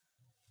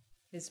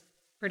is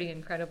pretty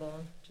incredible.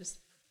 Just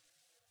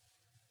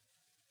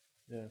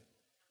Yeah,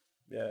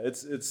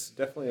 it's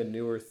definitely a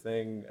newer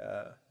thing.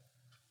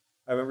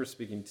 I remember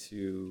speaking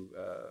to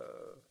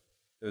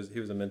he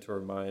was a mentor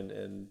of mine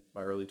in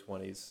my early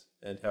 20s,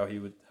 and how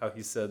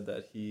he said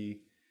that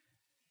he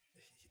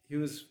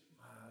was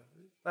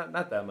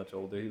not that much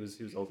older. He was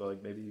older,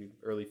 like maybe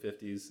early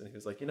 50s, and he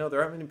was like, you know,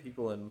 there aren't many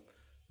people in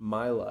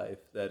my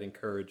life that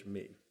encourage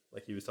me.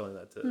 Like he was telling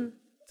that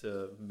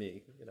to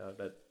me, you know,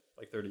 that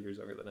like 30 years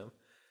younger than him,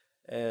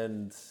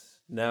 and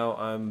now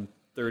I'm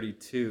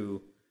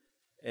 32,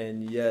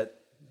 and yet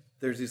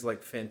there's these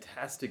like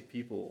fantastic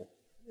people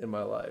in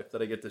my life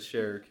that I get to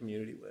share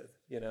community with,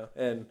 you know,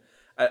 and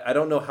I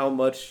don't know how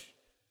much.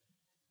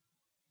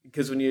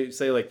 Because when you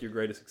say like your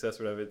greatest success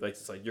or whatever, like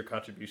it's like your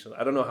contribution.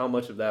 I don't know how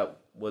much of that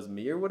was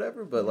me or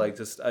whatever, but like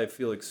just I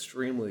feel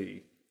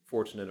extremely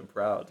fortunate and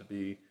proud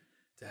to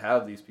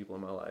have these people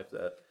in my life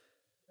that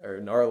are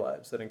in our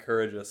lives that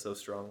encourage us so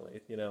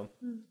strongly. You know,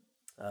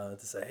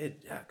 to say, hey,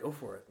 yeah, go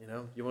for it. You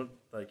know, you want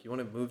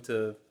to move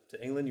to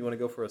England, you want to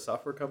go for a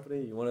software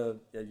company, you want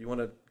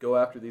to go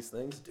after these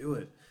things, do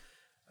it.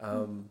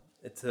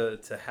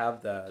 To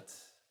have that,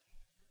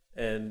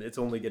 and it's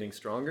only getting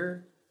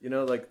stronger. You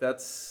know, like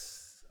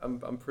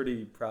I'm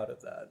pretty proud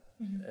of that,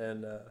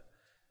 and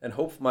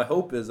my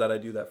hope is that I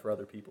do that for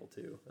other people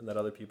too, and that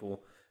other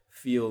people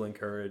feel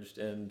encouraged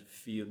and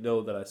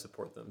know that I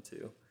support them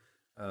too.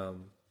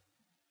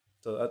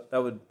 So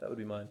that would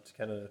be mine, to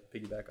kind of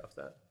piggyback off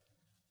that.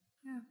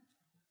 Yeah.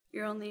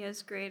 You're only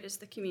as great as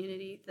the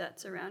community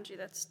that's around you,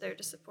 that's there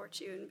to support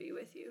you and be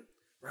with you.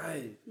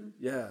 Right.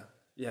 Yeah.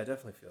 Yeah, I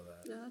definitely feel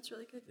that. No, that's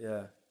really good.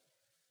 Yeah.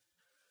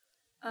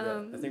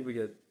 I think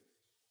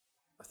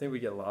we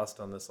get lost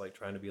on this, like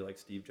trying to be like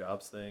Steve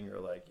Jobs thing, or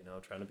like, you know,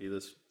 trying to be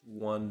this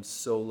one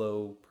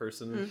solo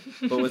person,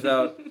 but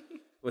without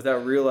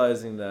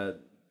realizing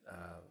that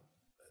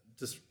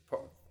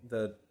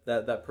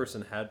that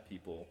person had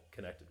people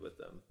connected with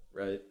them,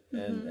 right?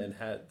 And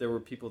there were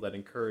people that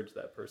encouraged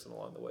that person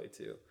along the way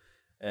too.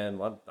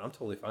 And I'm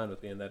totally fine with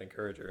being that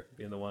encourager,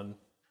 being the one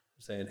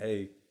saying,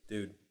 "Hey,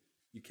 dude,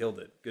 you killed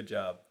it. Good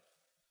job."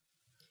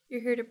 You're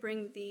here to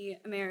bring the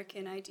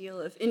American ideal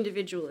of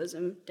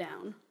individualism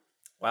down.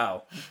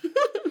 Wow.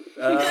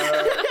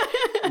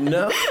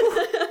 No.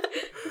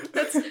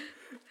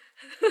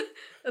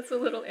 that's a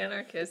little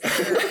anarchist.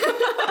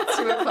 It's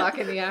 2:00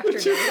 in the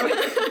afternoon.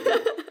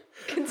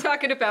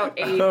 Talking about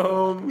 8.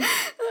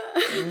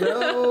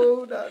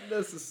 No, not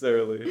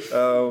necessarily.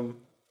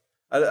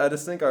 I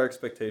just think our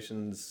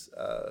expectations,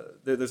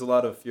 there's a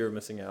lot of fear of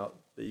missing out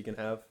that you can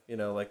have.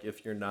 Like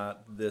if you're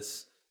not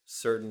this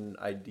certain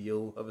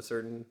ideal of a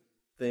certain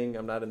thing,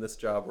 I'm not in this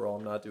job role,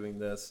 I'm not doing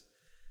this.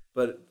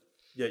 But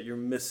yet you're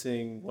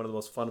missing one of the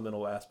most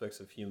fundamental aspects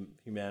of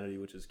humanity,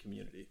 which is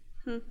community.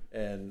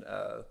 And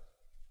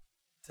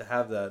to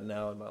have that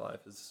now in my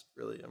life is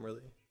I'm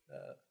really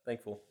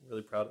thankful,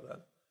 really proud of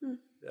that.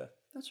 Yeah.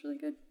 That's really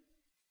good.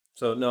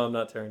 So no, I'm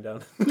not tearing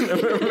down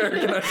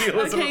American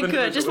idealism. Okay,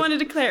 good. Just wanted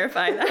to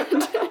clarify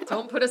that.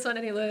 Don't put us on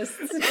any lists.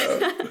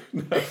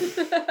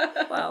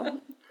 Wow.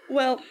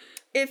 Well,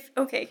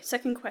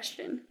 second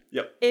question.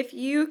 Yep. If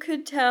you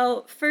could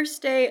tell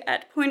first day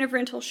at Point of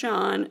Rental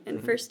Sean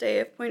and first day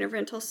of Point of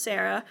Rental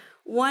Sarah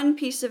one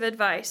piece of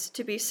advice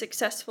to be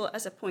successful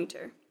as a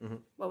pointer,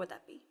 what would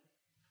that be?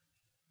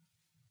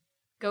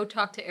 Go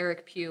talk to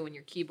Eric Pugh when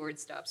your keyboard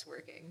stops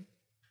working,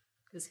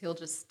 because he'll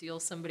just steal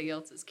somebody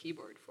else's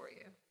keyboard for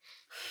you.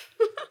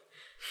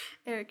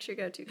 Eric's your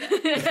go-to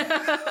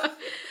guy.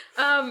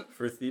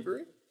 For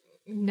thievery?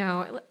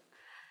 No,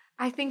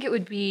 I think it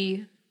would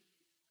be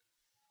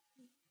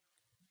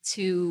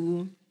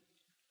to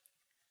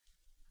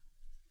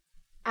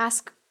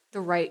ask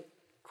the right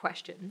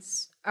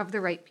questions of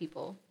the right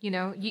people.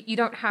 You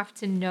don't have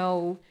to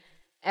know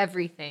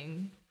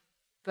everything,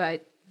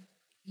 but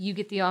you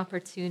get the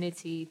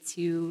opportunity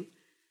to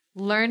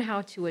learn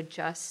how to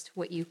adjust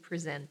what you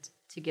present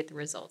to get the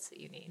results that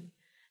you need.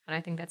 And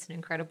I think that's an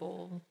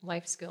incredible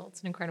life skill.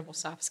 It's an incredible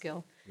soft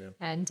skill. Yeah.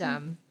 And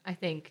I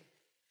think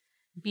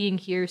being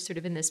here sort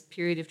of in this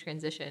period of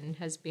transition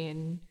has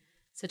been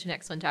such an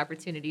excellent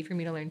opportunity for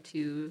me to learn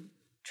to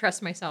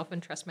trust myself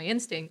and trust my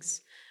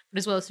instincts, but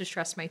as well as to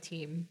trust my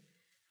team,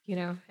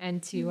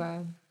 and to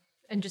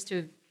and just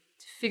to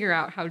figure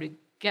out how to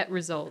get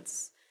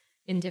results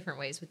in different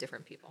ways with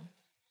different people.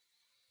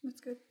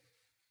 That's good.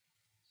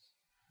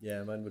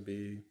 Yeah, mine would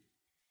be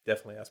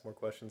definitely ask more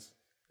questions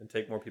and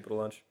take more people to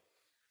lunch.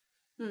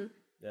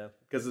 Yeah,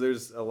 because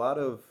there's a lot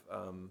of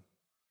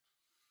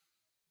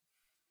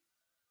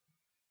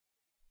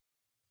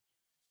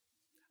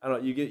I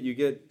don't know, you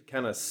get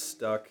kind of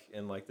stuck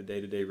in like the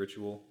day-to-day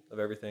ritual of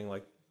everything,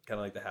 like kind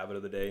of like the habit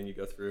of the day, and you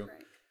go through.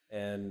 Right.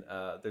 And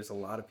there's a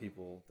lot of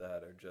people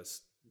that are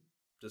just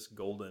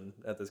golden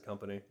at this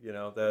company,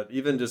 that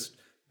even just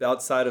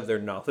outside of their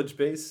knowledge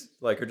base,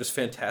 like are just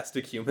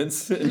fantastic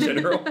humans in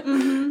general,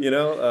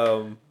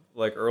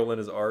 like Earl and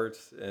his art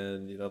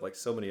and, like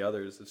so many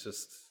others. It's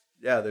just,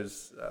 yeah,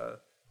 there's a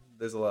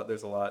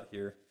lot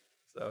here.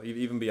 So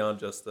even beyond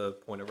just the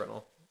point of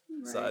rental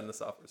side and the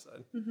software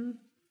side. Mm-hmm.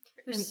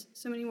 There's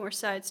so many more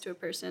sides to a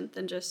person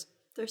than just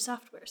their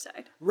software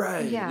side.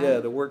 Right. Yeah,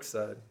 the work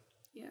side.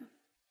 Yeah.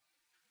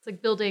 It's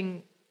like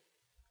building.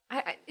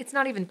 It's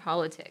not even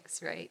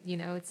politics, right?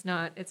 It's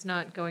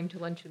not going to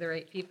lunch with the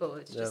right people.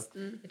 It's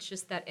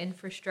just that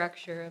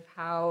infrastructure of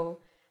how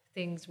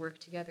things work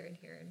together in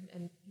here,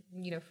 and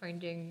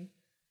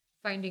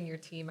finding your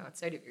team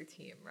outside of your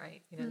team,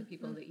 right? The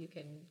people that you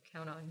can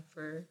count on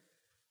for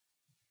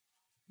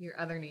your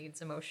other needs,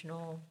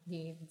 emotional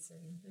needs,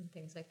 and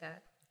things like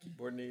that.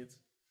 Keyboard needs.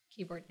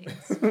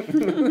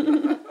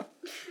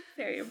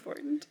 Very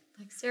important.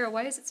 Like, Sarah,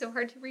 why is it so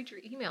hard to read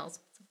your emails?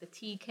 It's like the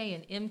T, K,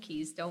 and M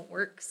keys don't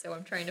work, so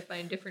I'm trying to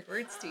find different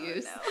words to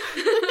use.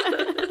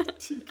 No.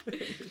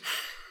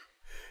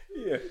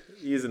 Yeah,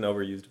 E is an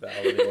overused vowel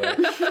anyway.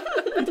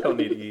 You don't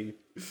need E.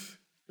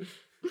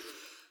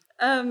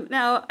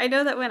 Now, I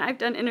know that when I've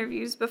done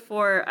interviews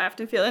before, I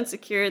often feel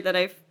insecure that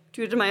I've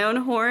tooted my own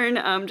horn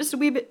just a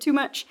wee bit too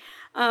much.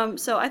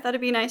 So I thought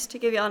it'd be nice to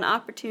give y'all an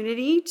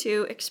opportunity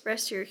to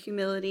express your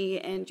humility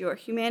and your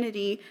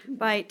humanity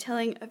by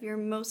telling of your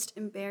most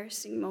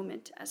embarrassing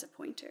moment as a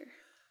pointer.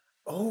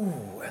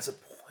 Oh, as a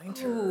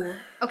pointer. Ooh.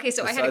 Okay,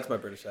 so besides my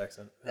British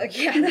accent.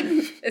 Yeah,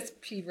 it's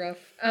pretty rough.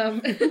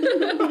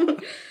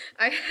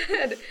 I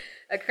had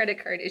a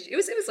credit card issue. It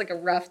was like a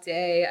rough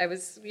day. I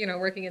was,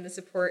 working in the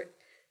support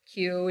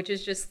queue, which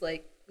is just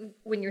like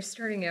when you're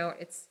starting out,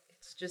 it's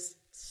just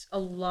a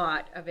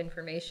lot of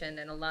information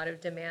and a lot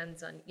of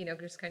demands on,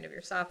 just kind of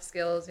your soft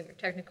skills and your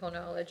technical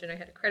knowledge. And I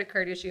had a credit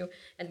card issue,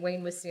 and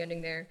Wayne was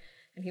standing there,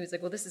 and he was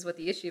like, well, this is what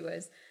the issue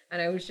was.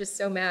 And I was just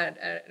so mad.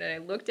 And I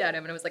looked at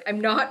him, and I was like,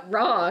 I'm not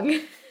wrong.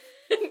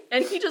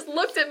 And he just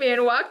looked at me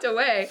and walked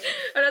away.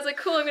 And I was like,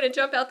 cool, I'm going to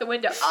jump out the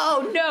window.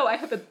 Oh, no, I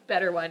have a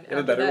better one. You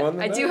have a better one than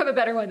that? I do have a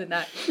better one than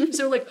that.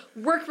 So, like,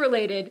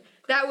 work-related,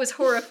 that was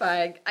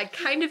horrifying. I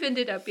kind of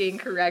ended up being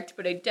correct,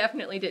 but I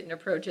definitely didn't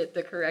approach it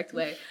the correct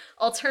way.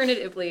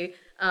 Alternatively,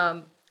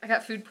 I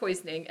got food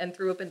poisoning and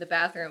threw up in the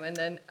bathroom, and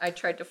then I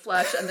tried to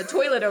flush, and the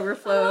toilet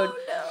overflowed. Oh,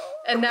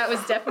 no. And that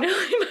was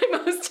definitely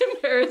my most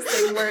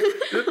embarrassing work.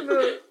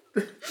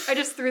 I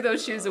just threw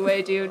those shoes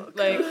away, dude. Oh,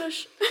 like,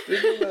 gosh.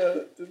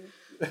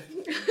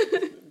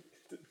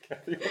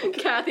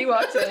 Kathy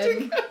walked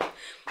in,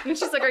 and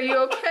she's like, are you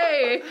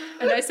okay?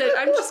 And I said,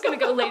 I'm just going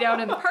to go lay down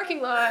in the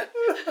parking lot.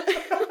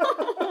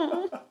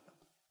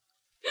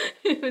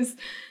 It's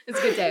a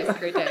good day. It was a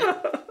great day.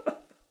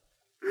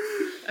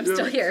 I'm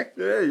still here.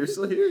 Yeah, you're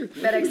still here.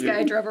 FedEx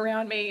guy drove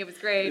around me. It was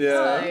great.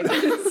 Yeah.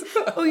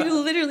 Oh, you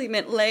literally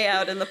meant lay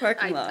out in the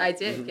parking lot. I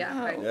did,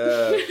 yeah. Wow.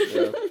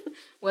 Yeah.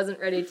 Wasn't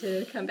ready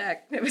to come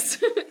back. It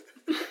was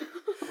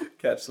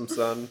Catch some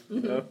sun.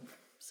 You know?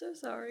 So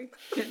sorry.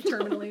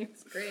 terminally.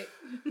 It's great.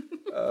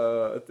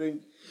 I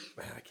think,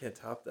 man, I can't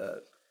top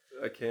that.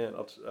 I can't.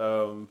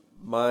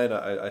 Mine,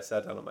 I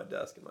sat down on my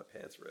desk and my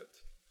pants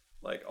ripped,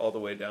 like all the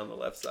way down the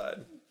left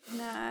side.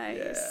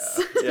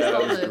 Nice. Yeah,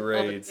 all it was the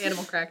great.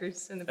 animal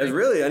crackers in the And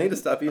really, I need to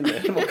stop eating the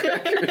animal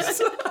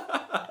crackers.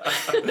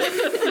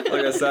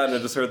 Like I sat and I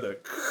just heard the,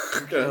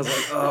 and I was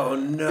like, oh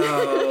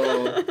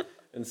no.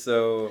 And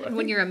so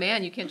when you're a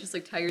man, you can't just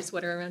like tie your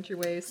sweater around your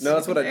waist. no,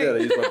 that's what I did. I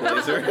used my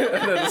blazer,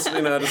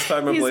 and I just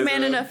tied my He's blazer.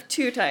 man up. enough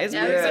to tie his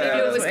Yeah, blazer everybody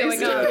knew around what was his going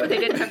waist. on, but they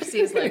didn't have to see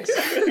his legs.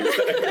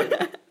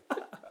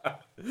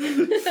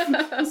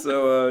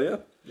 So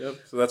yeah.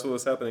 So that's what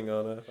was happening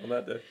on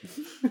that day.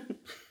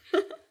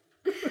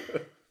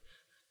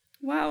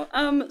 Wow.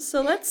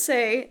 So let's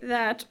say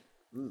that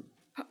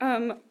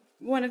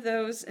one of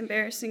those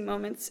embarrassing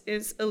moments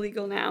is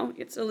illegal now.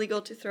 It's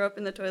illegal to throw up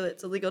in the toilet.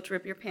 It's illegal to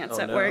rip your pants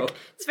Oh, at no. work.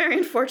 It's very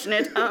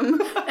unfortunate.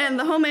 And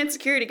the Homeland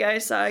Security guy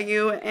saw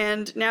you,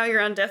 and now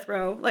you're on death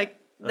row. Like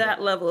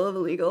that level of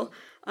illegal.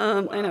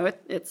 I know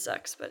it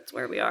sucks, but it's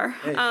where we are.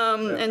 Hey, yeah.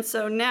 And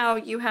so now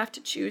you have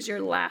to choose your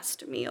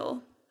last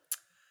meal.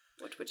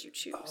 What would you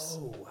choose?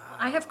 Oh wow.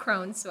 I have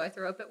Crohn's, so I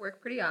throw up at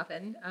work pretty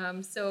often.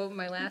 So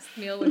my last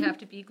meal would have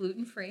to be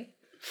gluten-free.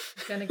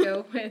 I'm gonna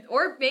go with,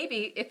 or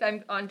maybe if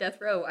I'm on death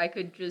row, I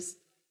could just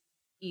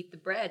eat the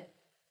bread.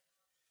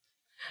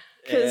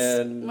 Because,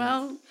 And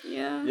well,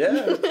 yeah.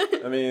 yeah,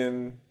 I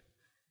mean,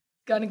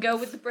 Gonna go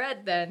with the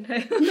bread then.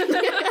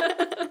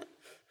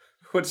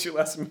 what's your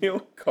last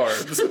meal?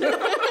 Carbs.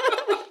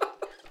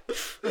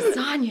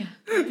 Lasagna.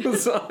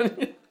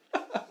 Lasagna.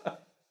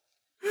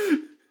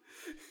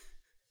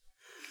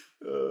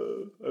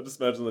 I just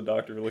imagine the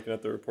doctor looking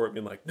at the report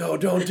being like, no,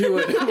 don't do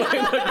it.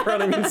 like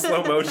running in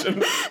slow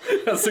motion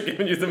as they're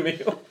giving you the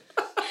meal.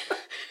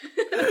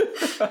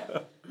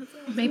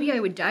 Maybe I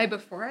would die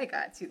before I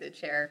got to the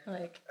chair.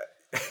 Like,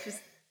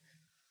 just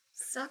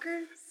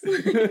suckers.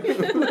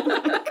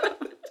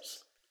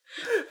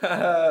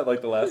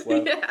 Like the last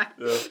laugh. Yeah.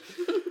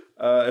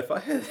 If I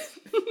had...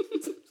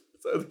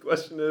 So the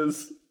question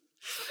is,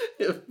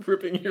 if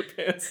ripping your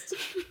pants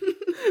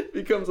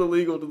becomes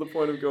illegal to the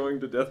point of going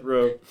to death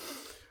row,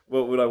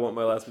 what would I want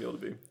my last meal to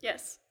be?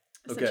 Yes.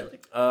 Okay. Essentially.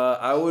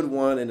 I would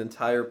want an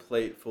entire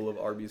plate full of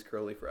Arby's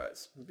curly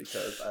fries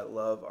because I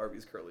love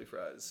Arby's curly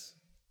fries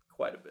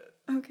quite a bit.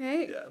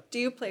 Okay. Yeah. Do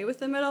you play with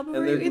them at all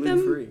before And they're you eat them?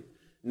 gluten free.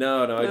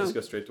 No, I No. just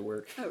go straight to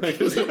work. Okay.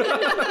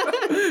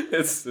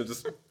 It's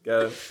just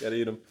gotta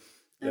eat them.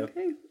 Yeah.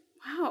 Okay.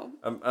 Wow.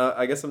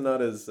 I guess I'm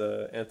not as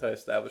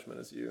anti-establishment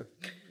as you.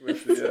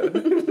 With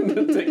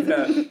the, take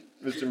that,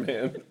 Mr.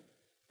 Man.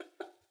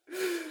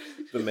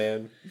 The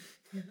man.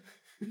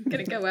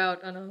 Gonna go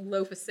out on a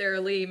loaf of Sara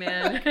Lee,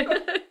 man.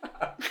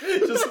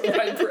 Just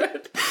white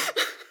bread.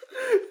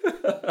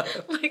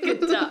 Like a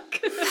duck.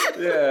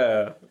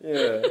 Yeah.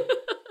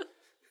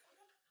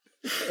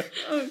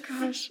 Oh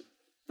gosh.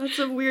 That's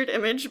a weird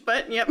image,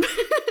 but yep.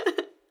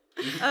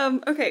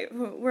 Okay,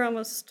 we're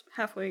almost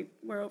halfway.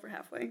 We're over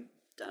halfway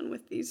done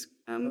with these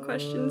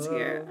questions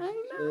here. I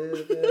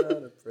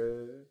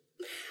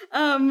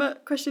know.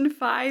 Question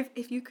 5.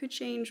 If you could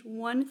change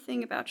one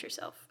thing about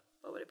yourself,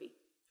 what would it be?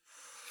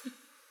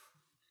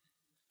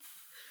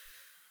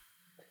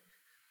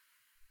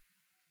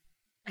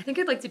 I think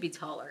I'd like to be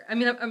taller. I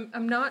mean,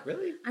 I'm not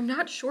Really? I'm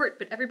not short,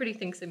 but everybody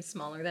thinks I'm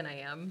smaller than I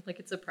am. Like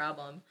it's a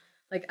problem.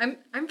 Like I'm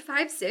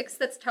 5'6",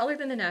 that's taller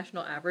than the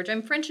national average.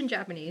 I'm French and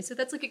Japanese, so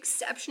that's like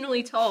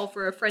exceptionally tall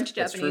for a French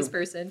Japanese true.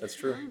 person. That's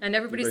true. And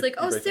everybody's You break-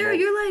 like, "Oh, you break the Sarah, mold."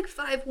 you're like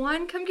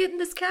 5'1". Come get in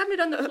this cabinet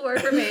on the floor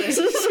for me."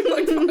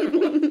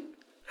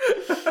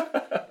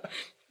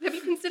 Have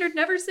you considered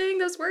never saying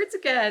those words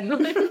again?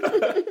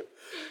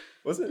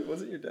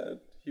 Wasn't your dad?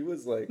 He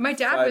was like My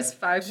dad was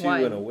 5'1".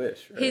 5'2" and a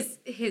wish. Right?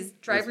 His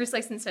driver's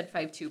license said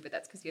 5'2", but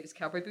that's because he had his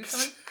cowboy boots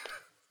on.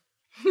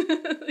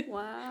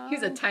 Wow.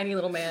 He's a tiny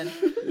little man.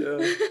 Yeah.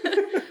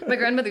 My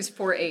grandmother's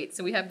 4'8",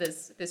 so we have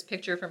this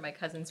picture from my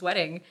cousin's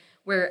wedding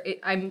where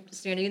I'm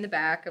standing in the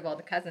back of all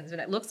the cousins,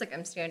 and it looks like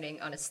I'm standing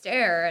on a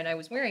stair, and I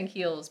was wearing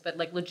heels, but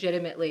like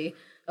legitimately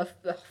a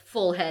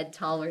full head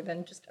taller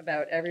than just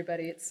about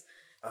everybody. It's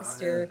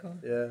hysterical.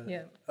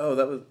 Yeah. Oh,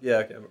 that was I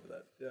remember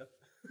that. Yeah.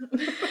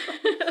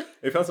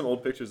 We found some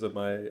old pictures of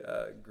my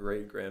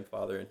great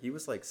grandfather, and he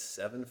was like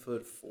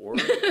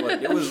 7'4".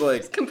 Like it was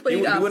like complete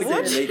he would have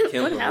opposite. given Nate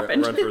Kemp What a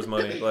happened? run for his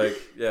money. Like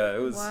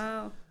it was.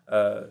 Wow.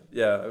 I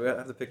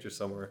have the picture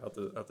somewhere. I'll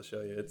have to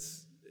show you.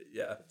 It's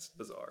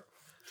bizarre,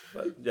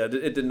 but yeah,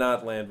 it did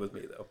not land with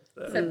me though.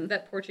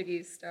 That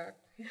Portuguese stock.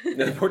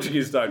 The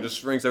Portuguese dog just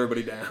shrinks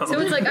everybody down. So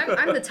it's like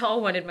I'm the tall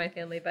one in my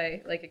family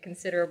by like a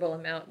considerable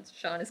amount.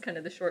 Sean is kind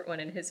of the short one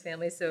in his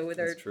family. So with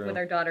That's true.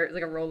 our daughter, it's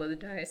like a roll of the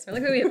dice. We're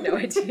like, we have no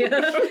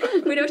idea.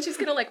 We know she's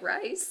gonna like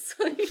rice.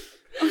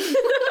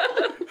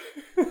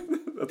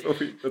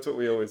 That's what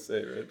we always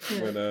say, right?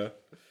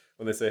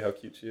 When they say how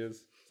cute she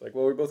is. It's like,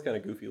 well, we're both kind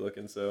of goofy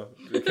looking, so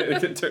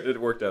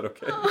it worked out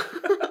okay.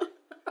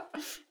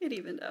 It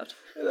evened out.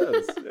 It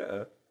does,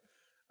 yeah.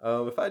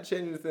 If I'd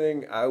change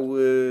anything, I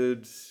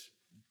would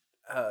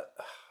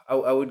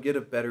get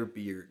a better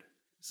beard.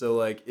 So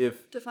like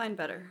Define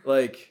better.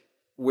 Like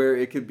where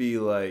it could be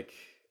like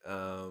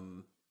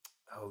oh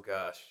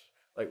gosh,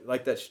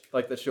 like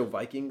that show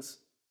Vikings.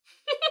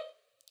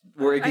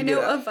 Where it could I know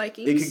get out, of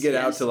Vikings. It could get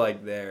out yes. to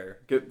like there.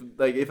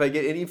 Like if I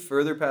get any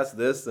further past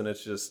this, then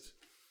it's just.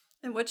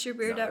 And what's your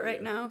beard Not at right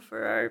very now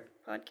for our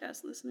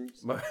podcast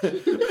listeners?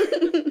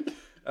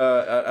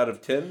 Out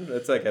of 10,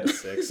 it's like at a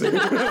 6. 6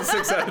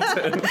 out of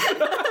 10.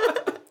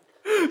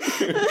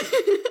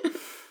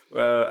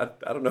 Well,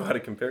 I don't know how to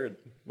compare it.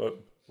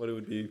 What it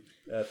would be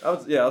at.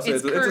 I'll say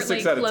it's a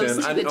 6 out of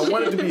 10. I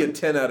want it to be a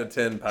 10 out of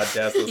 10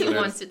 podcast listeners. He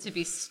wants it to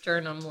be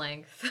sternum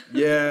length.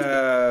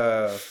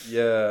 Yeah.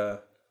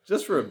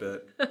 Just for a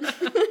bit. I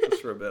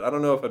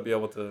don't know if I'd be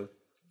able to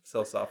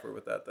sell software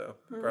with that, though.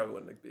 Probably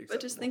wouldn't be acceptable. But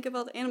just think of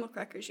all the animal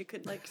crackers you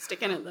could like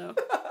stick in it, though.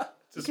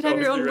 You Just could have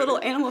your always own be little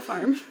ready. animal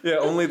farm. Yeah,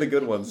 only the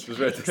good ones. Just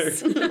right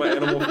there. My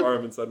animal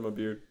farm inside my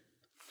beard.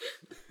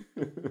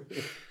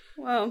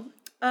 Wow.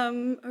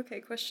 Okay,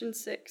 question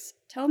 6.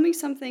 Tell me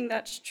something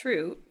that's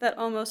true that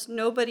almost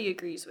nobody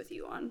agrees with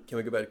you on. Can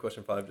we go back to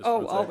question 5? Just Oh,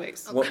 for a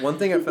sec? always. One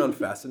thing I found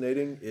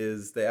fascinating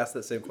is they asked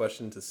that same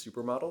question to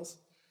supermodels.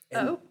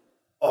 And Oh.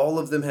 all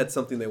of them had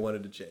something they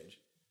wanted to change.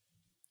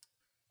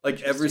 Like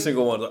every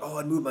single one, like, oh,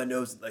 I'd move my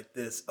nose like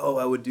this. Oh,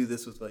 I would do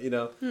this with my,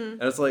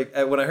 And it's like,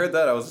 when I heard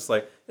that, I was just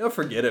like,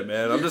 forget it,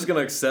 man. I'm just gonna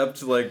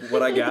accept like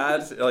what I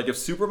got. Like if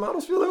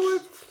supermodels feel that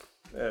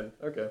way, man,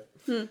 okay.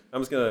 I'm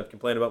just gonna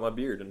complain about my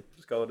beard and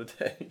just call it a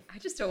day. I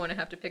just don't want to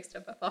have to pick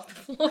stuff up off the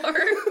floor.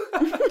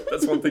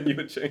 That's one thing you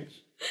would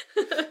change.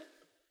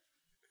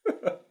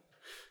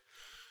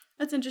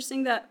 That's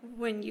interesting that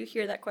when you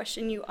hear that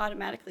question, you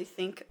automatically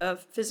think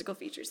of physical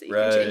features that you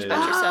Right. can change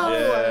about yourself.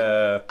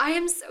 Yeah. I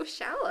am so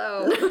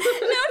shallow. No,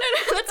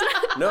 that's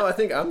not. No, I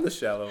think I'm the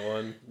shallow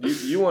one.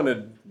 You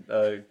wanted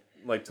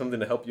like something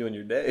to help you in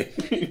your day.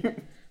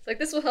 It's like,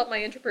 this will help my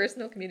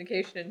interpersonal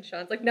communication. And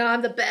Sean's like, no,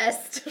 I'm the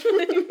best.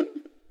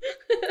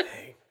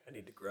 Hey, I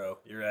need to grow.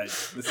 You're right.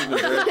 This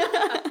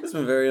has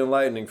been very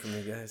enlightening for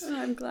me, guys. Oh,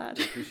 I'm glad.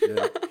 Appreciate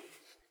it.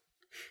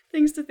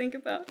 Things to think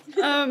about.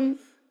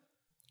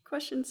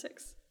 Question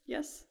 6.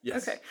 Yes?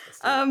 Yes. Okay.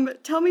 Let's do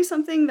Tell me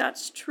something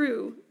that's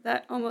true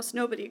that almost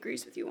nobody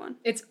agrees with you on.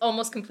 It's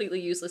almost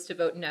completely useless to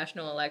vote in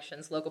national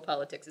elections. Local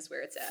politics is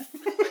where it's at.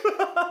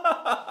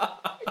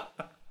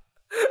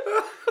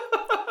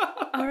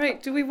 All right.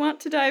 Do we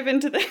want to dive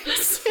into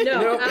this?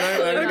 No, Nope,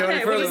 absolutely I don't go not.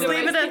 any Okay, we'll further just than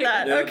leave it at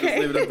that. Yeah,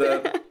 Okay. just leave it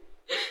at that.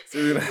 So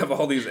we're gonna have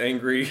all these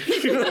angry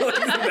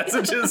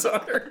messages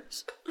on her.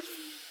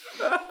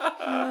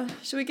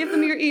 Should we give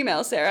them your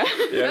email, Sarah?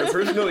 Yeah, her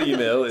personal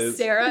email is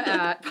Sarah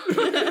at...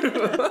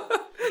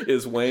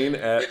 is Wayne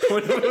at.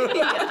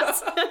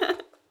 Yes.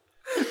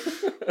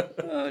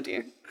 Oh,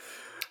 dear.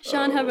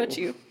 Sean, how about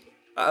you?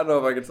 I don't know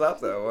if I can stop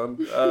that one.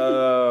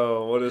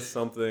 Oh, what is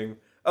something?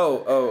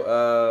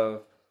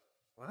 Well,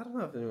 I don't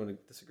know if anyone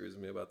disagrees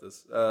with me about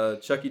this.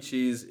 Chuck E.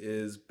 Cheese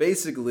is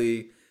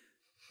basically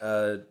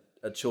a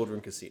children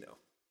casino.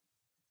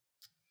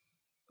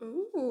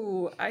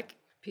 Ooh,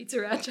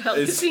 Pizza Rat Child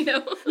It's-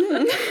 Casino.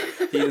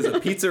 He is a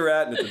pizza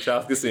rat and it's a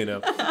child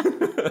casino.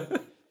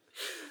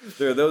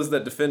 There are those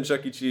that defend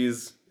Chuck E.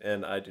 Cheese,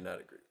 and I do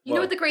not agree. You know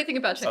what the great thing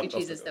about Chuck E. I'll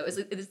Cheese still is,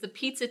 go though? Is the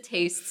pizza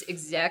tastes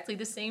exactly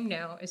the same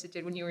now as it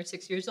did when you were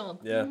 6 years old.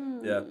 Yeah.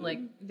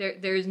 Like,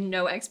 there's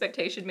no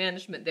expectation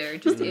management there.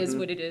 It just is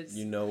what it is.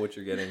 You know what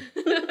you're getting.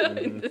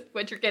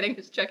 What you're getting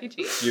is Chuck E.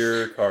 Cheese.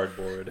 Pure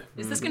cardboard.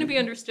 Is this going to be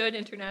understood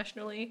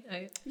internationally?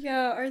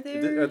 Yeah, are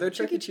there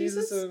Chuck E.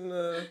 Cheeses?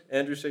 And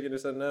Andrew's shaking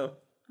his head no.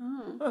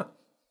 Oh. Huh.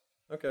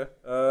 Okay.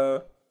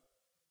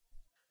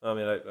 I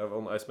mean,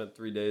 I spent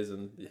 3 days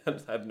and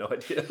I have no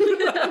idea.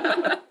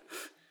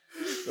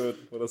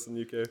 What else in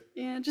the UK?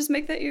 Yeah, just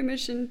make that your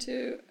mission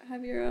to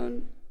have your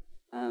own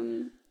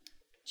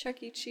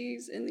Chuck E.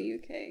 Cheese in the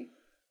UK.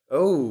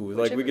 Oh,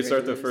 like we could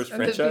start the version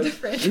first The franchise?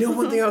 franchise. You know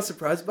one thing I was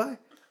surprised by?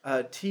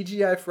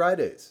 TGI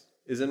Fridays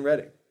is in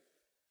Reading.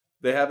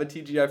 They have a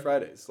TGI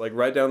Fridays, like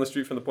right down the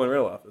street from the Point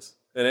Rail office.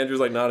 And Andrew's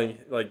like nodding,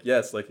 like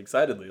yes, like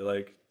excitedly.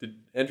 Like,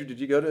 did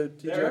you go to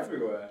TGI? They're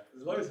everywhere.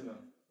 There's loads of them.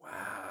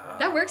 Wow.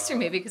 That works for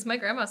me because my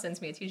grandma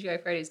sends me a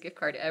TGI Fridays gift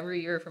card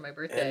every year for my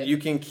birthday. And you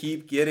can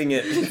keep getting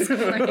it.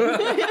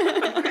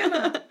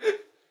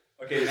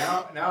 Okay,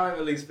 now I'm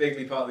at least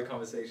vaguely part of the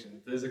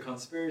conversation. There's a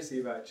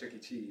conspiracy about Chuck E.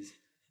 Cheese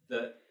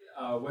that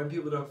when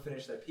people don't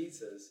finish their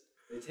pizzas,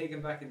 they take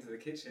them back into the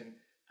kitchen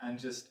and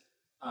just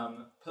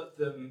put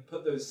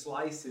those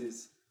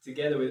slices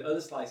together with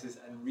other slices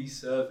and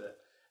reserve it.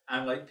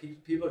 And like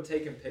people have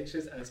taken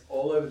pictures and it's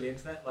all over the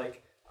internet.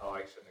 Like, oh, I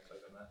shouldn't have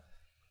clicked on that.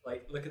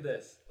 Like, look at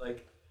this.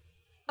 Like,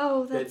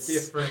 Oh, they're that's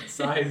different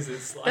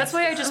sizes. Slices. That's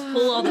why I just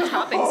pull all the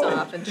toppings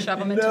off and shove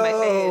them into my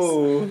face.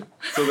 No,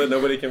 so that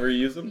nobody can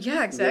reuse them.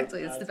 Yeah,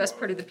 exactly. It's the best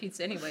part of the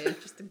pizza anyway.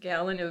 It's just a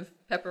gallon of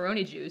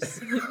pepperoni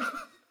juice.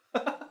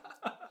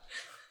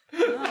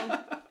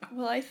 wow.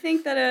 Well, I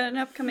think that an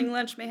upcoming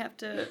lunch may have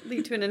to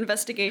lead to an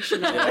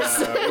investigation of this.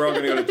 We're all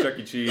gonna go to Chuck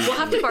E. Cheese. We'll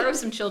have to borrow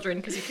some children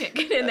because you can't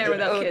get in there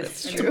without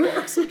kids. That's true.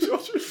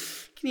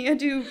 Can you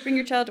do bring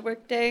your child to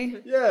work day?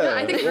 Yeah,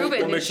 I think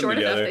Ruben mix is them short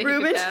enough together. that he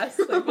Ruben? could pass.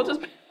 Like, we'll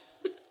just,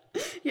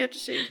 You have to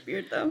shave your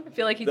beard, though. I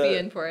feel like he'd be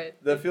in for it.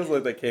 That feels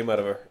like that came out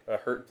of a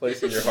hurt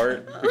place in your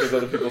heart because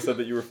other people said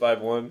that you were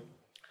 5'1".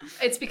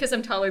 It's because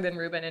I'm taller than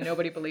Ruben and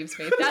nobody believes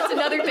me. That's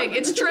another thing.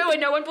 It's true and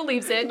no one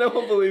believes it. No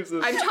one believes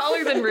it. I'm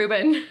taller than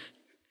Ruben.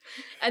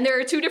 And there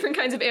are two different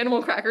kinds of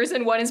animal crackers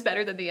and one is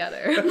better than the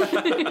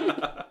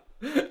other.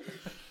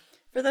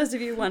 For those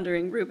of you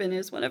wondering, Ruben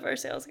is one of our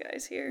sales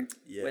guys here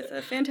with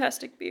a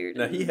fantastic beard.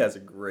 Now he has a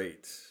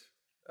great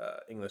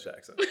English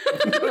accent,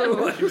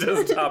 like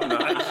just top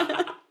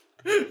notch.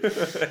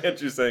 And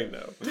you're saying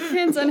no.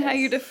 Depends on how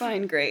you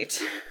define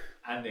great.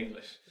 And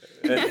English.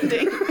 And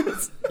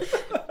English.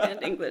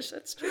 And English,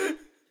 that's true.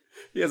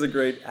 He has a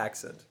great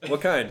accent.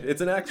 What kind?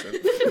 It's an accent.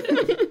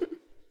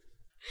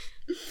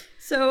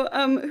 So,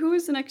 who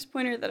is the next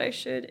pointer that I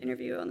should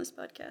interview on this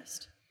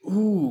podcast?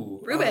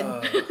 Ooh.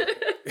 Ruben.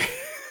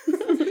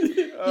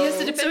 He has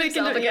to defend So he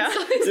can himself do- against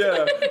all these.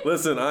 Yeah,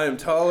 listen, I am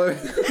taller,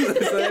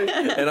 they say,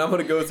 and I'm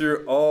going to go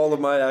through all of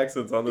my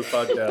accents on this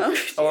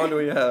podcast. How long do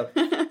we have?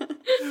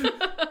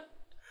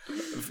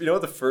 You know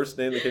what the first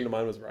name that came to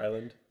mind was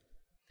Ryland?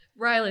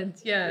 Ryland,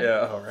 yeah.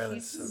 Yeah, oh,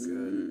 Ryland's so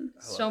good.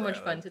 I So love much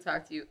Ryland. fun to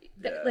talk to you.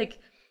 Yeah. Like,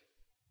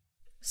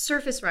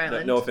 surface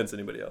Ryland. No offense to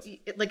anybody else.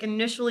 Like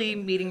initially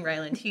meeting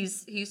Ryland,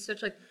 he's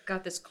such like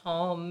got this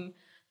calm,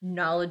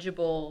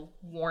 knowledgeable,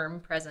 warm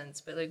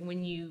presence. But like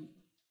when you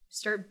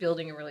start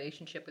building a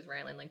relationship with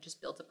Ryland, like just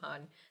built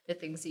upon the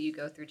things that you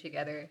go through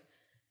together,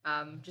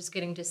 just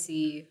getting to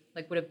see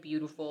like what a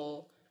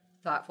beautiful,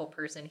 thoughtful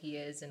person he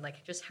is, and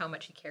like just how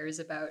much he cares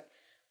about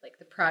like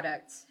the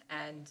product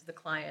and the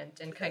client,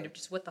 and kind of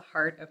just what the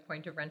heart of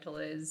Point of Rental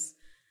is,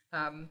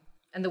 and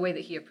the way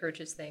that he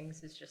approaches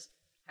things is just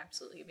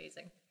absolutely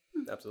amazing.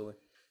 Absolutely.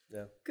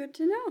 Yeah. Good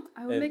to know.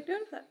 I will make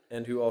note of that.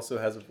 And who also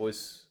has a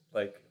voice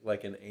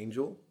like an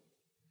angel?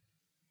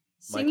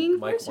 Singing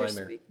Mike voice or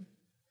Weimer. speaking?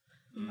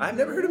 I've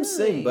never heard him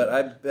sing, but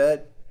I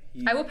bet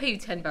he... I will pay you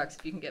 $10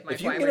 if you can get Mike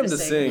If you Weimer get him to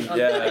sing. sing,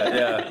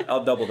 yeah,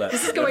 I'll double that.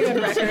 This is going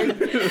on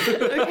record.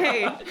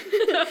 Okay.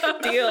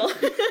 Deal.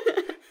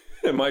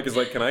 And Mike is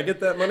like, can I get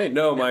that money?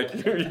 No, Mike.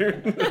 You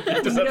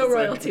just have No to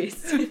royalties.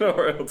 sing. No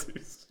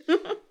royalties.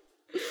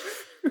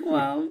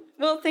 Wow.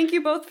 Well, thank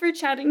you both for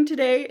chatting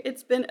today.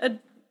 It's been a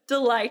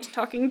delight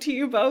talking to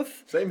you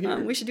both. Same here.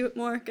 We should do it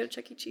more. Go to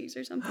Chuck E. Cheese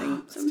or something.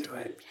 Let's do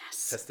it.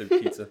 Yes. Test their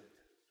pizza.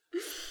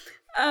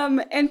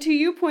 And to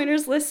you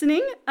pointers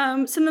listening,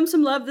 send them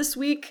some love this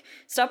week.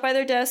 Stop by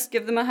their desk,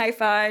 give them a high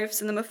five,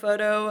 send them a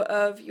photo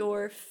of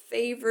your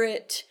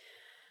favorite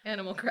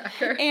Animal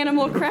cracker.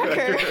 animal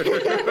cracker.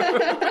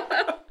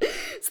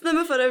 Send them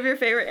a photo of your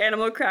favorite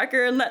animal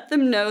cracker and let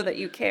them know that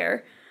you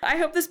care. I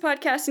hope this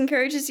podcast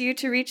encourages you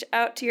to reach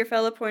out to your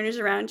fellow pointers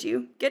around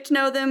you. Get to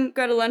know them,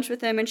 go to lunch with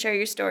them, and share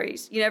your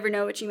stories. You never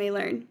know what you may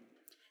learn.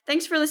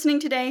 Thanks for listening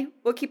today.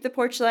 We'll keep the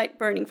porch light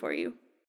burning for you.